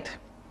 that's right.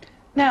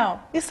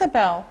 Now,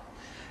 Isabel,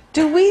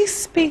 do we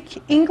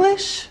speak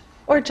English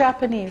or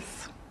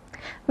Japanese?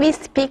 We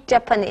speak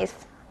Japanese.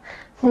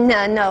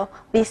 No,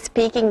 we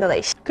speak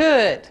English.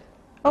 Good.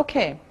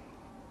 Okay.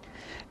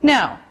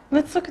 Now,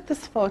 let's look at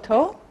this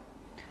photo.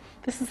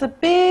 This is a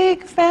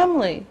big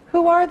family.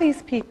 Who are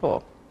these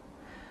people?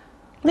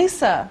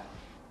 Lisa.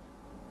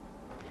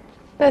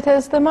 That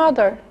is the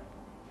mother.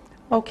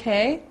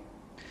 Okay.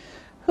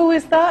 Who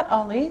is that,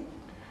 Ali?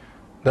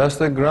 That's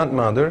the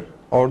grandmother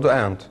or the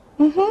aunt.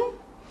 Mm-hmm.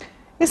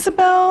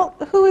 Isabel,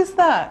 who is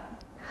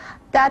that?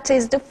 That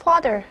is the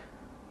father.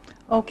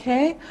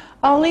 Okay.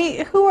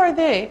 Ali, who are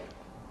they?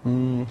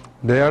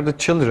 They are the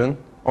children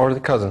or the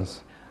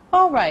cousins.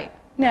 All right.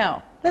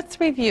 Now, let's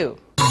review.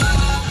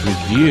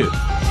 Review.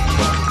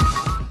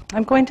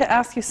 I'm going to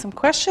ask you some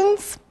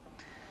questions.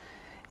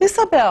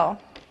 Isabel,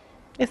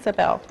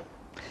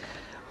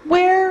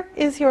 where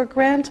is your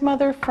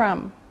grandmother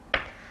from?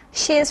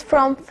 She is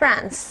from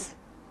France.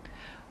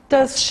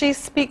 Does she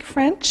speak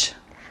French?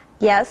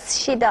 Yes,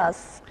 she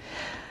does.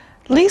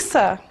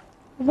 Lisa,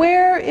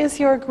 where is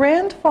your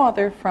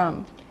grandfather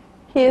from?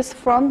 He is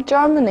from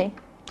Germany.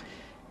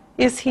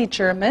 Is he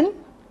German?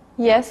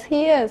 Yes,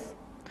 he is.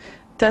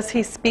 Does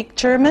he speak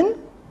German?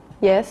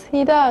 Yes,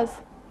 he does.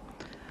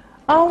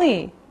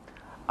 Ali,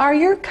 are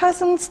your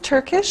cousins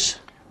Turkish?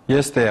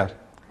 Yes, they are.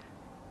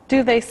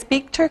 Do they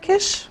speak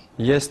Turkish?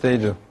 Yes, they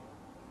do.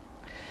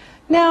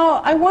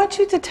 Now, I want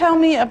you to tell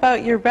me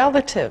about your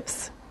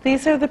relatives.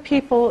 These are the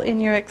people in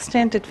your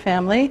extended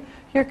family,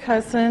 your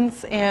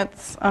cousins,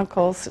 aunts,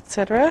 uncles,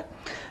 etc.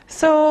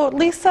 So,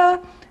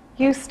 Lisa,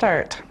 you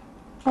start.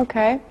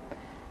 Okay.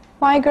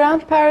 My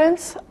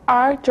grandparents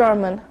are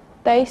German.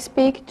 They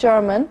speak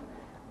German.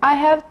 I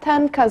have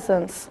 10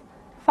 cousins.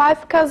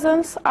 5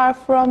 cousins are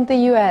from the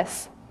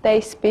US.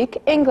 They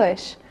speak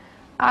English.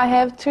 I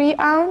have 3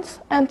 aunts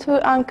and 2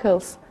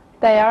 uncles.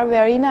 They are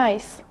very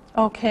nice.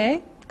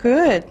 Okay,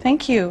 good,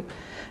 thank you.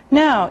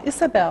 Now,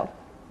 Isabel.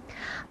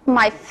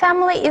 My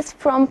family is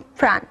from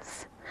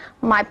France.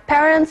 My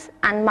parents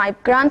and my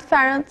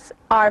grandparents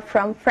are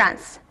from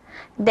France.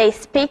 They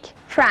speak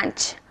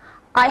French.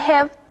 I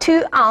have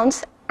 2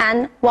 aunts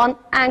and 1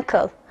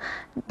 uncle.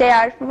 They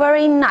are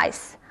very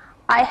nice.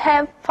 I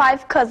have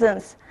 5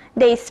 cousins.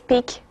 They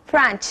speak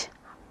French.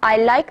 I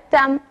like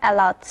them a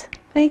lot.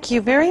 Thank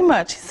you very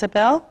much,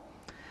 Isabel.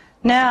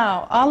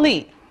 Now,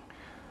 Ali.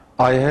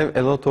 I have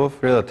a lot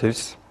of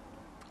relatives.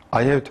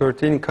 I have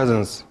 13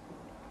 cousins.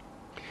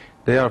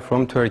 They are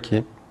from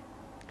Turkey.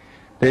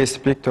 They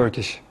speak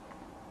Turkish.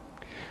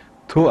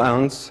 2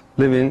 aunts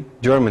live in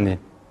Germany.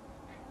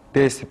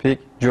 They speak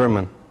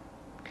German.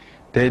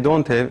 They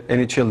don't have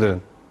any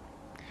children.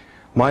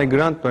 My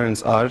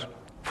grandparents are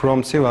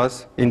from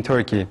Sivas in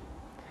Turkey.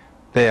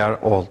 They are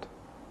old.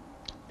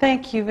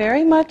 Thank you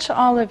very much,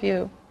 all of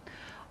you.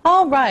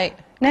 All right,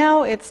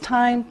 now it's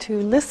time to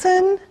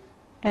listen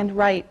and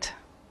write.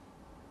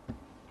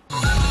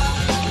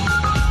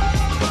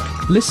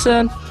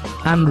 Listen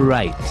and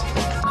write.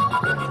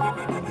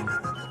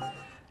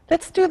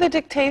 Let's do the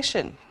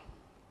dictation.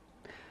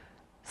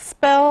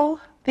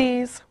 Spell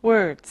these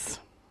words.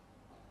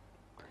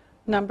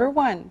 Number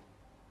 1,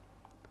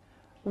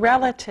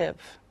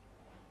 relative.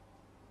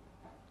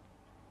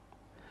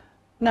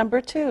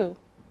 Number 2,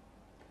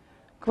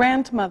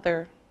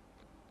 grandmother.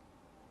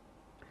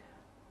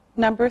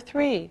 Number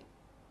 3,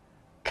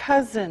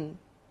 cousin.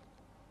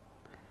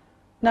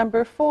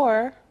 Number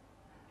 4,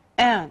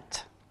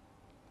 aunt.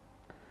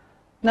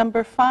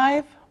 Number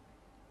 5,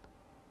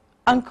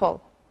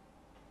 uncle.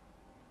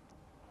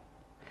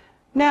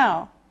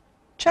 Now,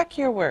 check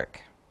your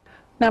work.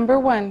 Number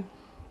 1,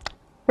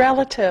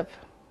 relative.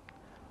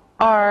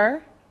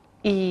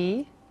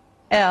 R-E-L-A-T-I-V-E.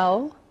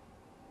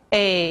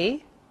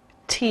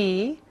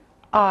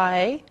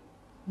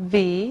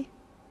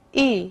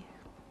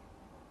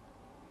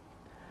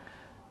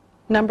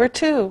 Number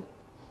 2,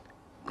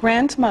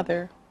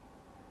 grandmother.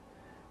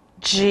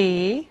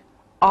 G-R-A-N-D-M-O-T-H-E-R.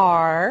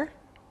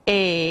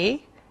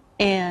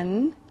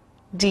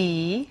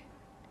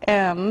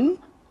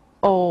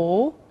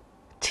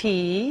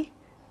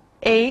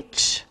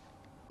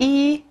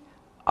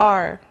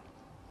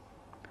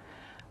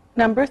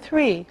 Number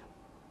 3,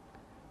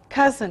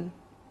 cousin.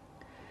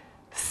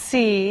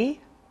 C-O-U-S-I-N.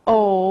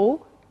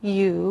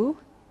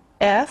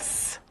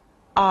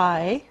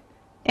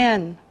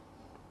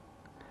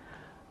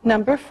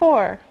 Number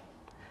 4,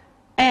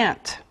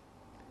 aunt.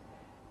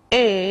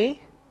 A-U-N-T.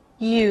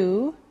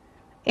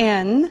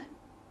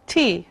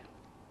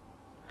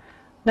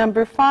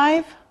 Number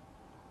 5,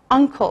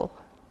 uncle.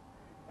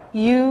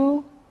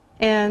 U-N-C-L-E.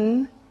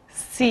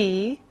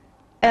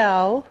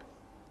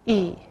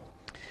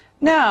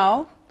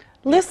 Now,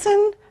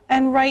 listen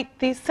and write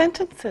these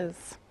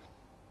sentences.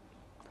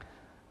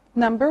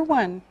 Number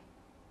 1,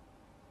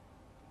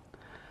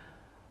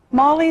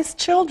 Molly's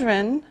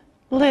children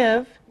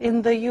live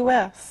in the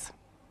U.S.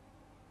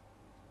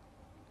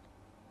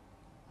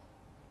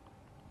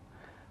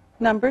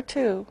 Number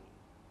 2,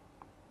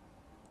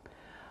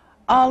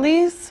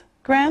 Ali's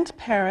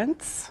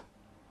grandparents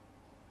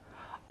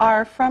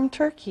are from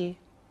Turkey.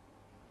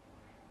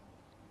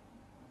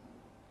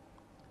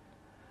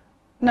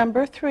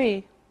 Number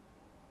 3,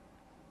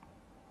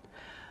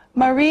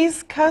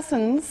 Marie's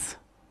cousins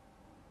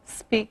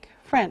speak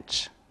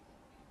French.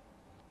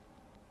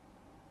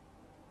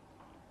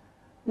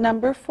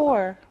 Number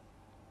 4,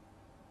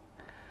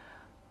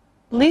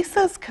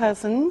 Lisa's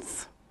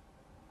cousins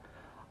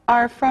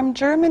are from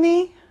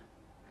Germany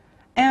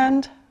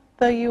and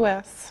the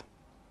U.S.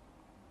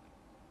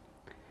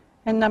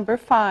 And number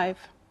 5,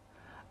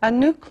 a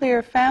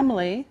nuclear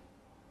family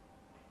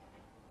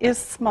is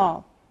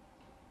small.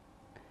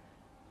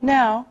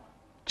 Now,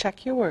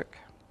 check your work.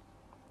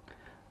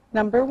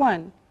 Number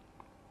 1,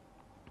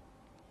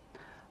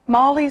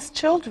 Molly's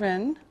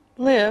children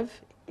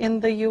live in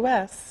the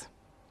U.S.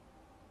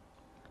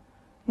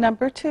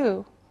 Number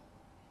 2,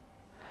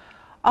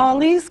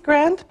 Ali's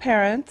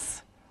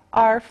grandparents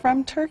are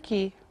from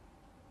Turkey.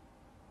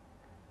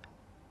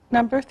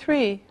 Number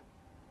 3,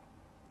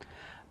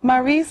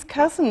 Marie's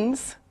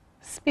cousins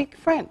speak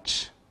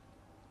French.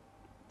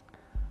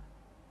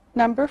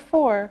 Number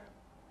 4,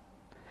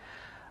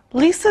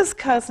 Lisa's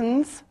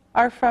cousins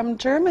are from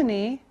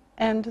Germany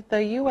and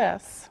the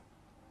U.S.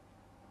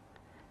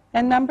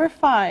 And number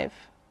 5,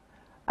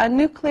 a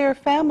nuclear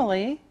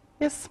family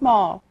is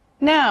small.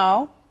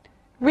 Now,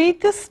 read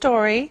this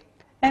story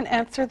and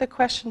answer the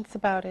questions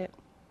about it.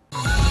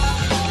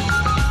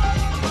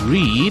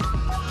 Read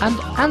and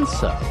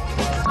answer.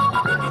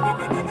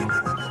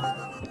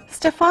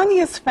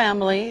 Stefania's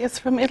family is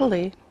from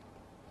Italy.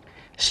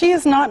 She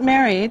is not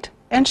married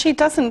and she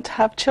doesn't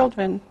have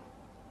children.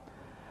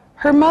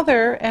 Her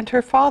mother and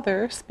her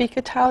father speak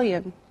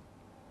Italian.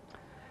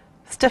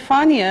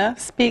 Stefania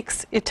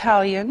speaks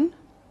Italian,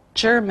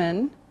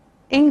 German,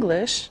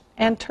 English,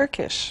 and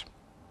Turkish.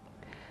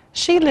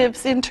 She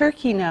lives in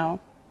Turkey now.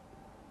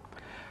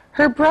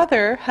 Her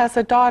brother has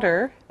a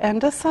daughter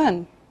and a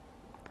son.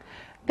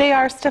 They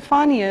are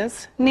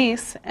Stefania's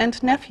niece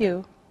and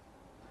nephew.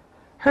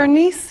 Her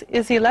niece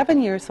is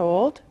 11 years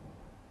old,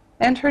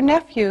 and her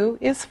nephew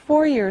is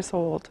 4 years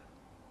old.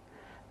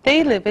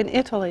 They live in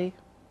Italy.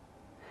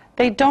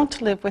 They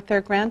don't live with their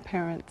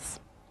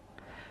grandparents.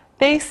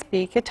 They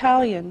speak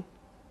Italian.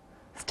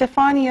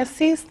 Stefania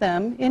sees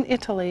them in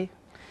Italy.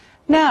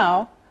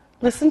 Now,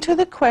 listen to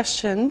the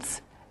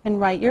questions and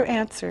write your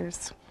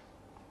answers.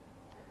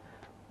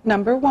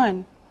 Number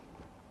 1,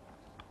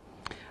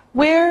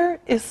 where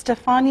is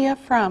Stefania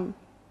from?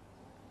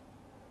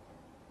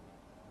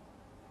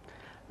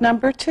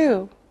 Number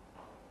 2,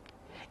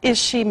 is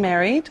she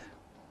married?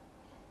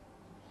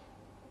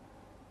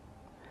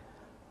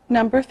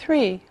 Number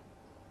 3,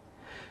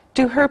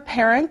 do her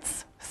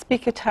parents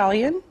speak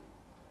Italian?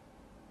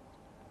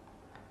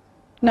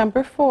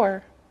 Number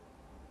 4,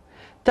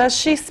 does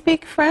she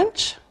speak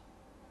French?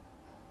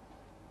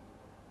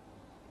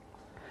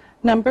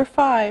 Number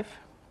 5,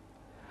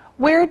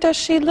 where does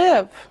she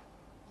live?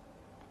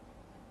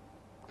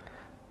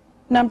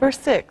 Number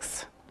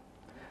 6,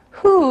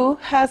 who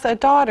has a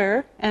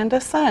daughter and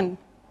a son?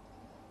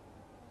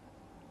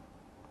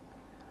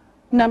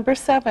 Number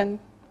 7,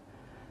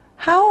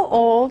 how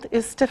old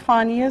is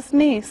Stefania's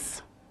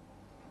niece?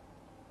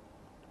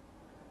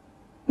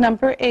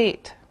 Number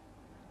 8,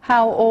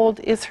 how old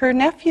is her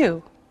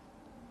nephew?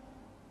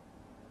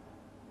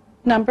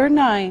 Number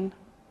 9,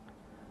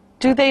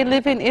 do they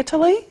live in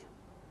Italy?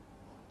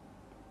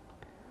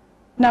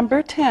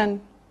 Number 10,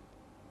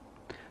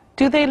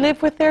 do they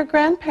live with their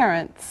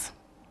grandparents?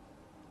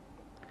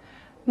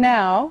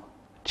 Now,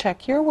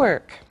 check your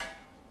work.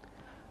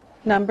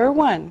 Number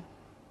 1,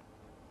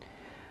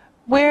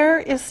 Where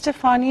is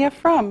Stefania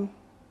from?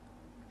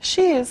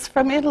 She is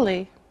from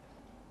Italy.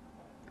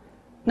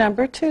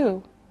 Number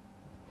 2.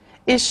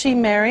 Is she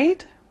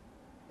married?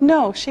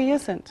 No, she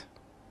isn't.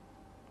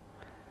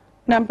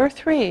 Number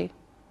 3.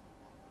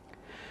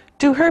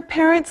 Do her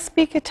parents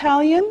speak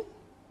Italian?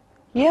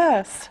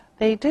 Yes,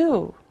 they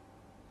do.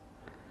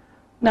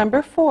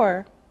 Number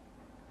 4.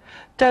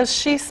 Does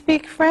she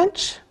speak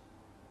French?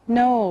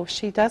 No,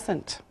 she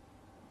doesn't.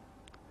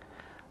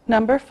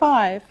 Number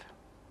 5.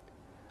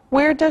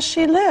 Where does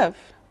she live?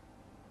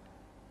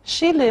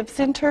 She lives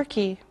in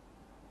Turkey.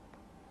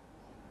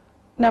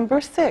 Number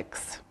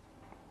 6.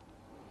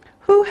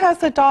 Who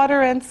has a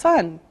daughter and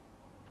son?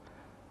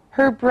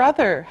 Her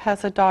brother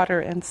has a daughter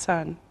and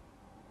son.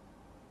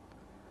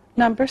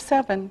 Number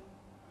 7.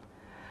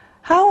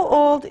 How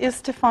old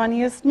is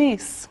Stefania's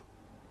niece?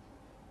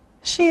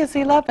 She is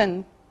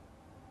 11.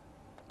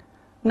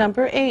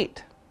 Number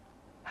 8.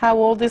 How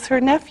old is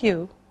her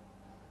nephew?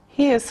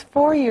 He is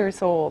 4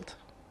 years old.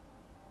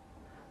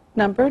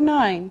 Number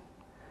 9.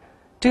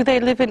 Do they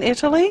live in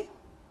Italy?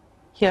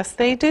 Yes,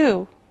 they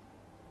do.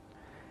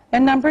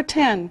 And number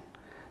 10.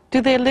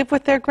 Do they live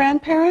with their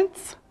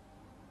grandparents?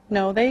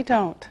 No, they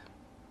don't.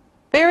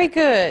 Very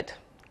good.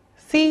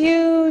 See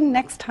you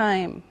next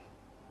time.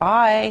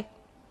 Bye.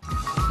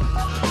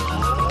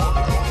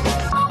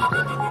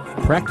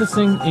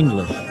 Practicing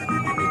English.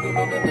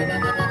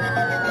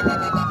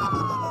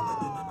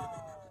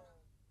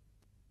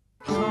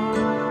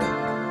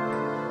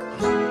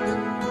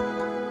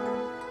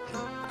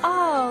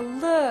 Oh,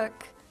 look,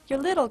 your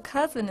little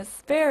cousin is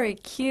very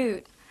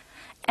cute.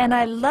 And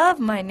I love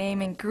my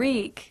name in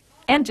Greek,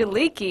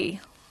 Angeliki.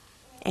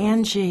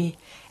 Angie,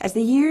 as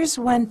the years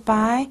went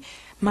by,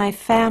 my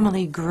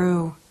family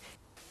grew.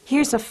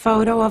 Here's a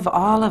photo of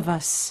all of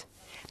us,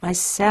 my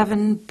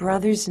 7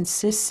 brothers and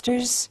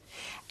sisters,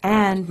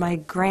 and my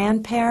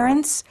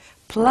grandparents,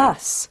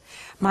 plus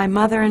my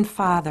mother and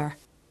father.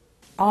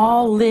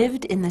 All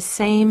lived in the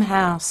same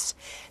house.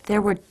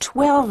 There were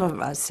 12 of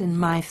us in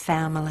my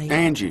family.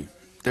 Angie,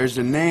 there's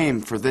a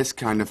name for this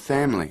kind of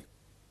family.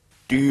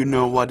 Do you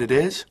know what it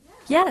is?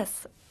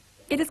 Yes,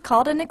 it is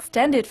called an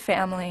extended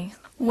family.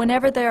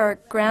 Whenever there are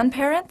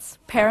grandparents,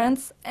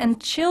 parents,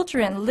 and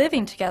children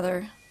living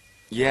together.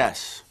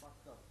 Yes.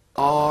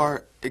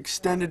 Are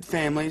extended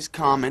families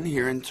common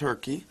here in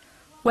Turkey?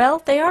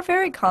 Well, they are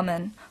very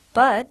common,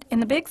 but in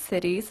the big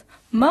cities,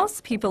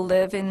 most people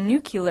live in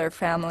nuclear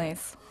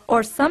families,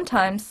 or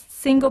sometimes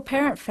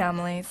single-parent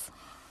families.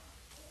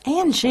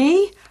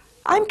 Angie,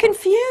 I'm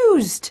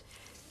confused.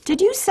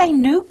 Did you say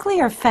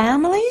nuclear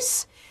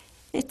families?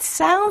 It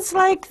sounds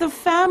like the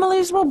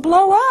families will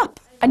blow up.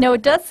 I know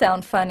it does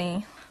sound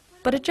funny,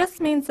 but it just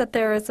means that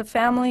there is a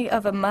family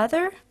of a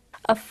mother,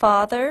 a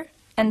father,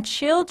 and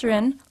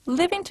children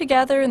living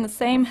together in the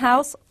same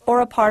house or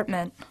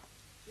apartment.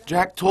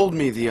 Jack told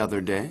me the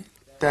other day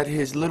that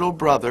his little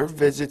brother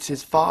visits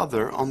his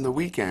father on the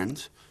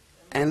weekends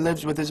and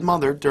lives with his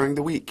mother during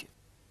the week.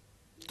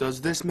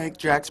 Does this make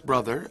Jack's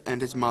brother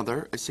and his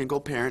mother a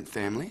single-parent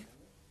family?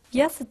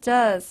 Yes, it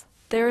does.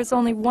 There is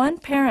only one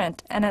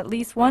parent and at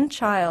least one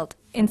child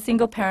in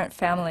single-parent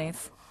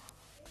families.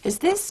 Is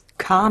this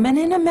common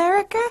in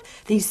America,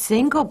 these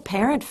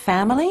single-parent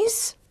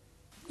families?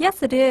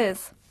 Yes, it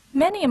is.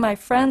 Many of my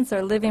friends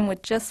are living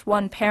with just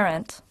one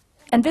parent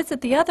and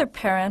visit the other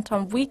parent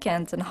on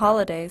weekends and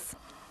holidays.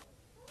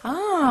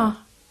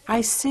 Ah,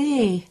 I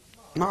see.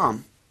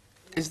 Mom,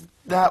 is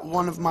that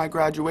one of my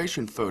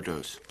graduation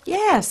photos?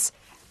 Yes,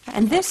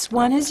 and this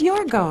one is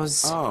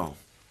Yorgos. Oh,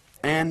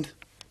 and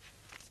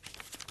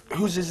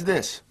whose is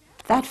this?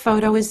 That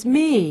photo is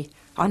me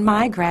on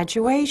my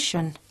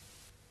graduation.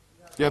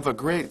 You have a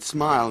great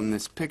smile in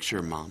this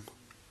picture, Mom.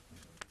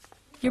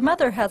 Your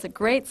mother has a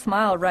great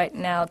smile right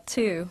now,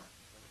 too.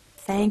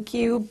 Thank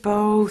you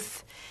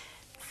both.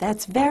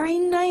 That's very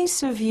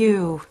nice of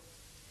you.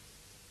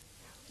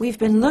 We've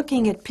been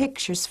looking at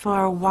pictures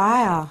for a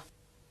while.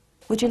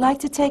 Would you like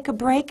to take a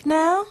break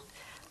now?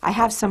 I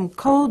have some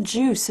cold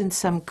juice and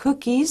some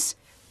cookies.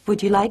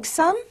 Would you like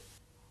some?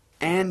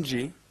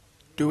 Angie,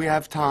 do we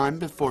have time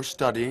before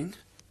studying?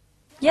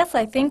 Yes,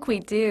 I think we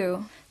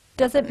do.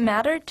 Does it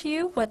matter to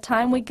you what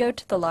time we go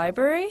to the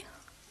library?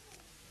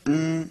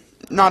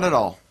 Not at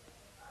all.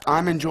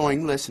 I'm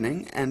enjoying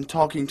listening and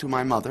talking to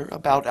my mother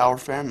about our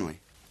family.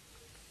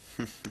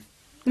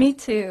 Me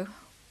too.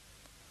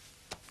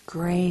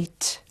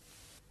 Great.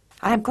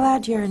 I'm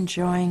glad you're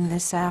enjoying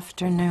this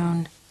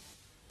afternoon.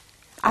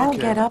 I'll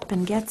Okay. get up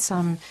and get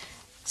some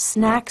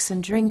snacks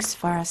and drinks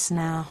for us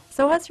now.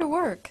 So how's your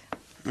work?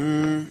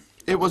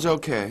 It was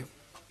okay.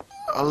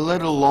 A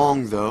little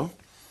long, though.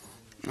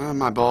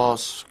 My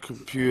boss,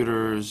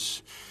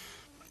 computers,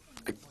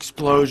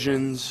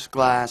 explosions,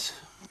 glass.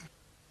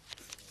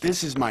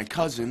 This is my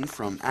cousin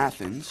from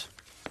Athens.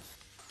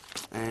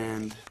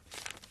 And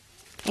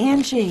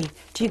Angie,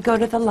 do you go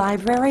to the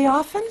library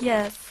often?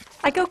 Yes,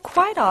 I go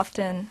quite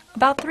often,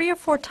 about 3 or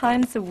 4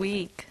 times a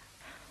week.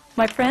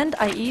 My friend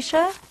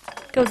Aisha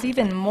goes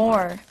even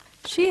more.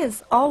 She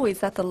is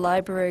always at the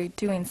library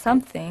doing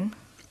something.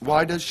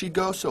 why does she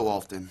go so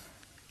often?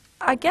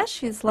 I guess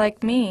she's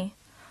like me.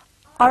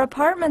 Our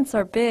apartments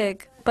are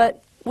big,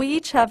 but we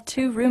each have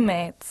 2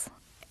 roommates.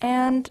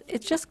 And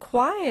it's just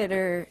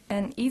quieter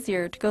and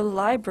easier to go to the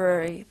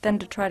library than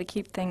to try to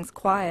keep things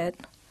quiet.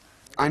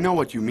 I know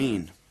what you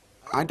mean.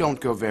 I don't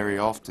go very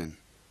often.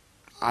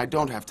 I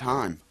don't have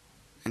time.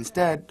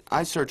 Instead,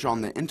 I search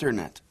on the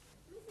internet.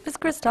 Miss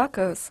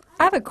Christakos,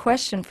 I have a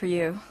question for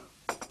you.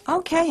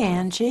 Okay,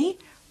 Angie.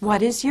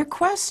 What is your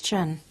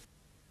question?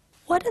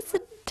 What does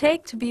it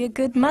take to be a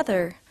good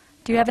mother?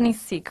 Do you have any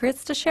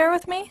secrets to share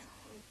with me?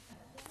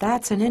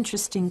 That's an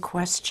interesting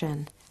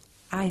question.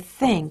 I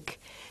think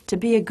to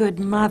be a good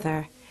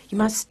mother, you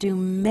must do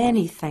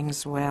many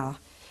things well.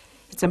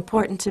 It's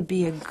important to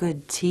be a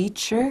good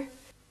teacher,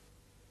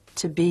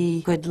 to be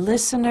a good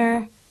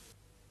listener,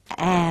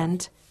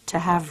 and to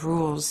have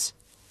rules.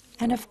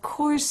 And of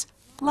course,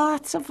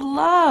 lots of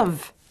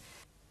love.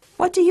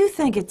 What do you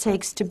think it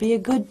takes to be a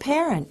good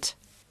parent?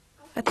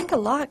 I think a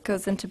lot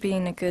goes into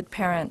being a good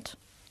parent.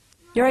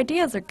 Your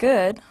ideas are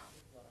good.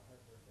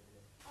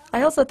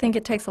 I also think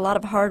it takes a lot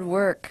of hard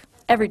work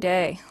every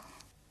day.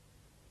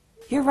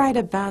 You're right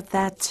about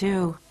that,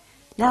 too.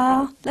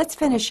 Now, let's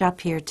finish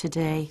up here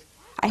today.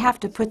 I have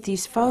to put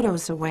these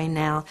photos away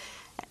now,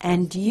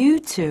 and you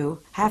two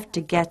have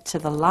to get to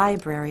the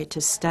library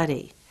to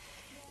study.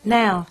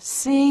 Now,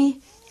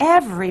 see,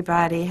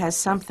 everybody has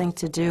something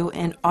to do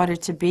in order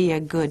to be a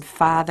good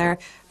father,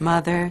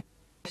 mother,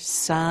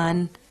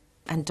 son,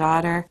 and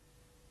daughter.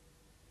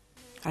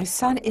 My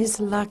son is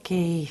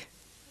lucky,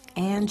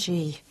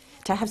 Angie,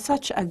 to have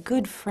such a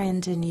good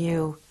friend in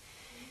you.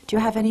 Do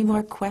you have any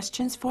more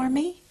questions for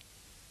me?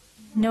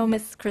 No,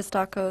 Miss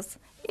Christakos.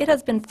 It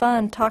has been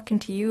fun talking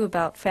to you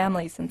about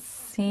families and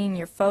seeing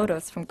your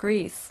photos from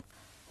Greece.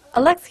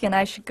 Alexia and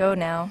I should go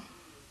now.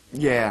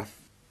 Yeah,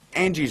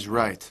 Angie's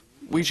right.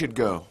 We should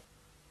go.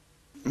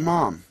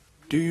 Mom,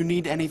 do you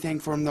need anything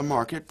from the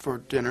market for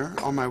dinner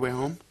on my way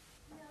home?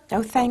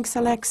 No, thanks,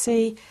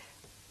 Alexei.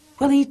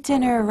 We'll eat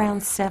dinner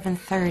around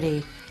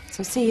 7:30,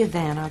 so see you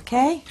then,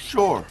 okay?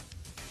 Sure.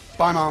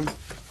 Bye, Mom.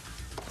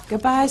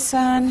 Goodbye,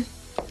 son.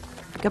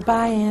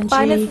 Goodbye, Angie.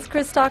 Bye, Mrs.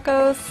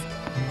 Christakos.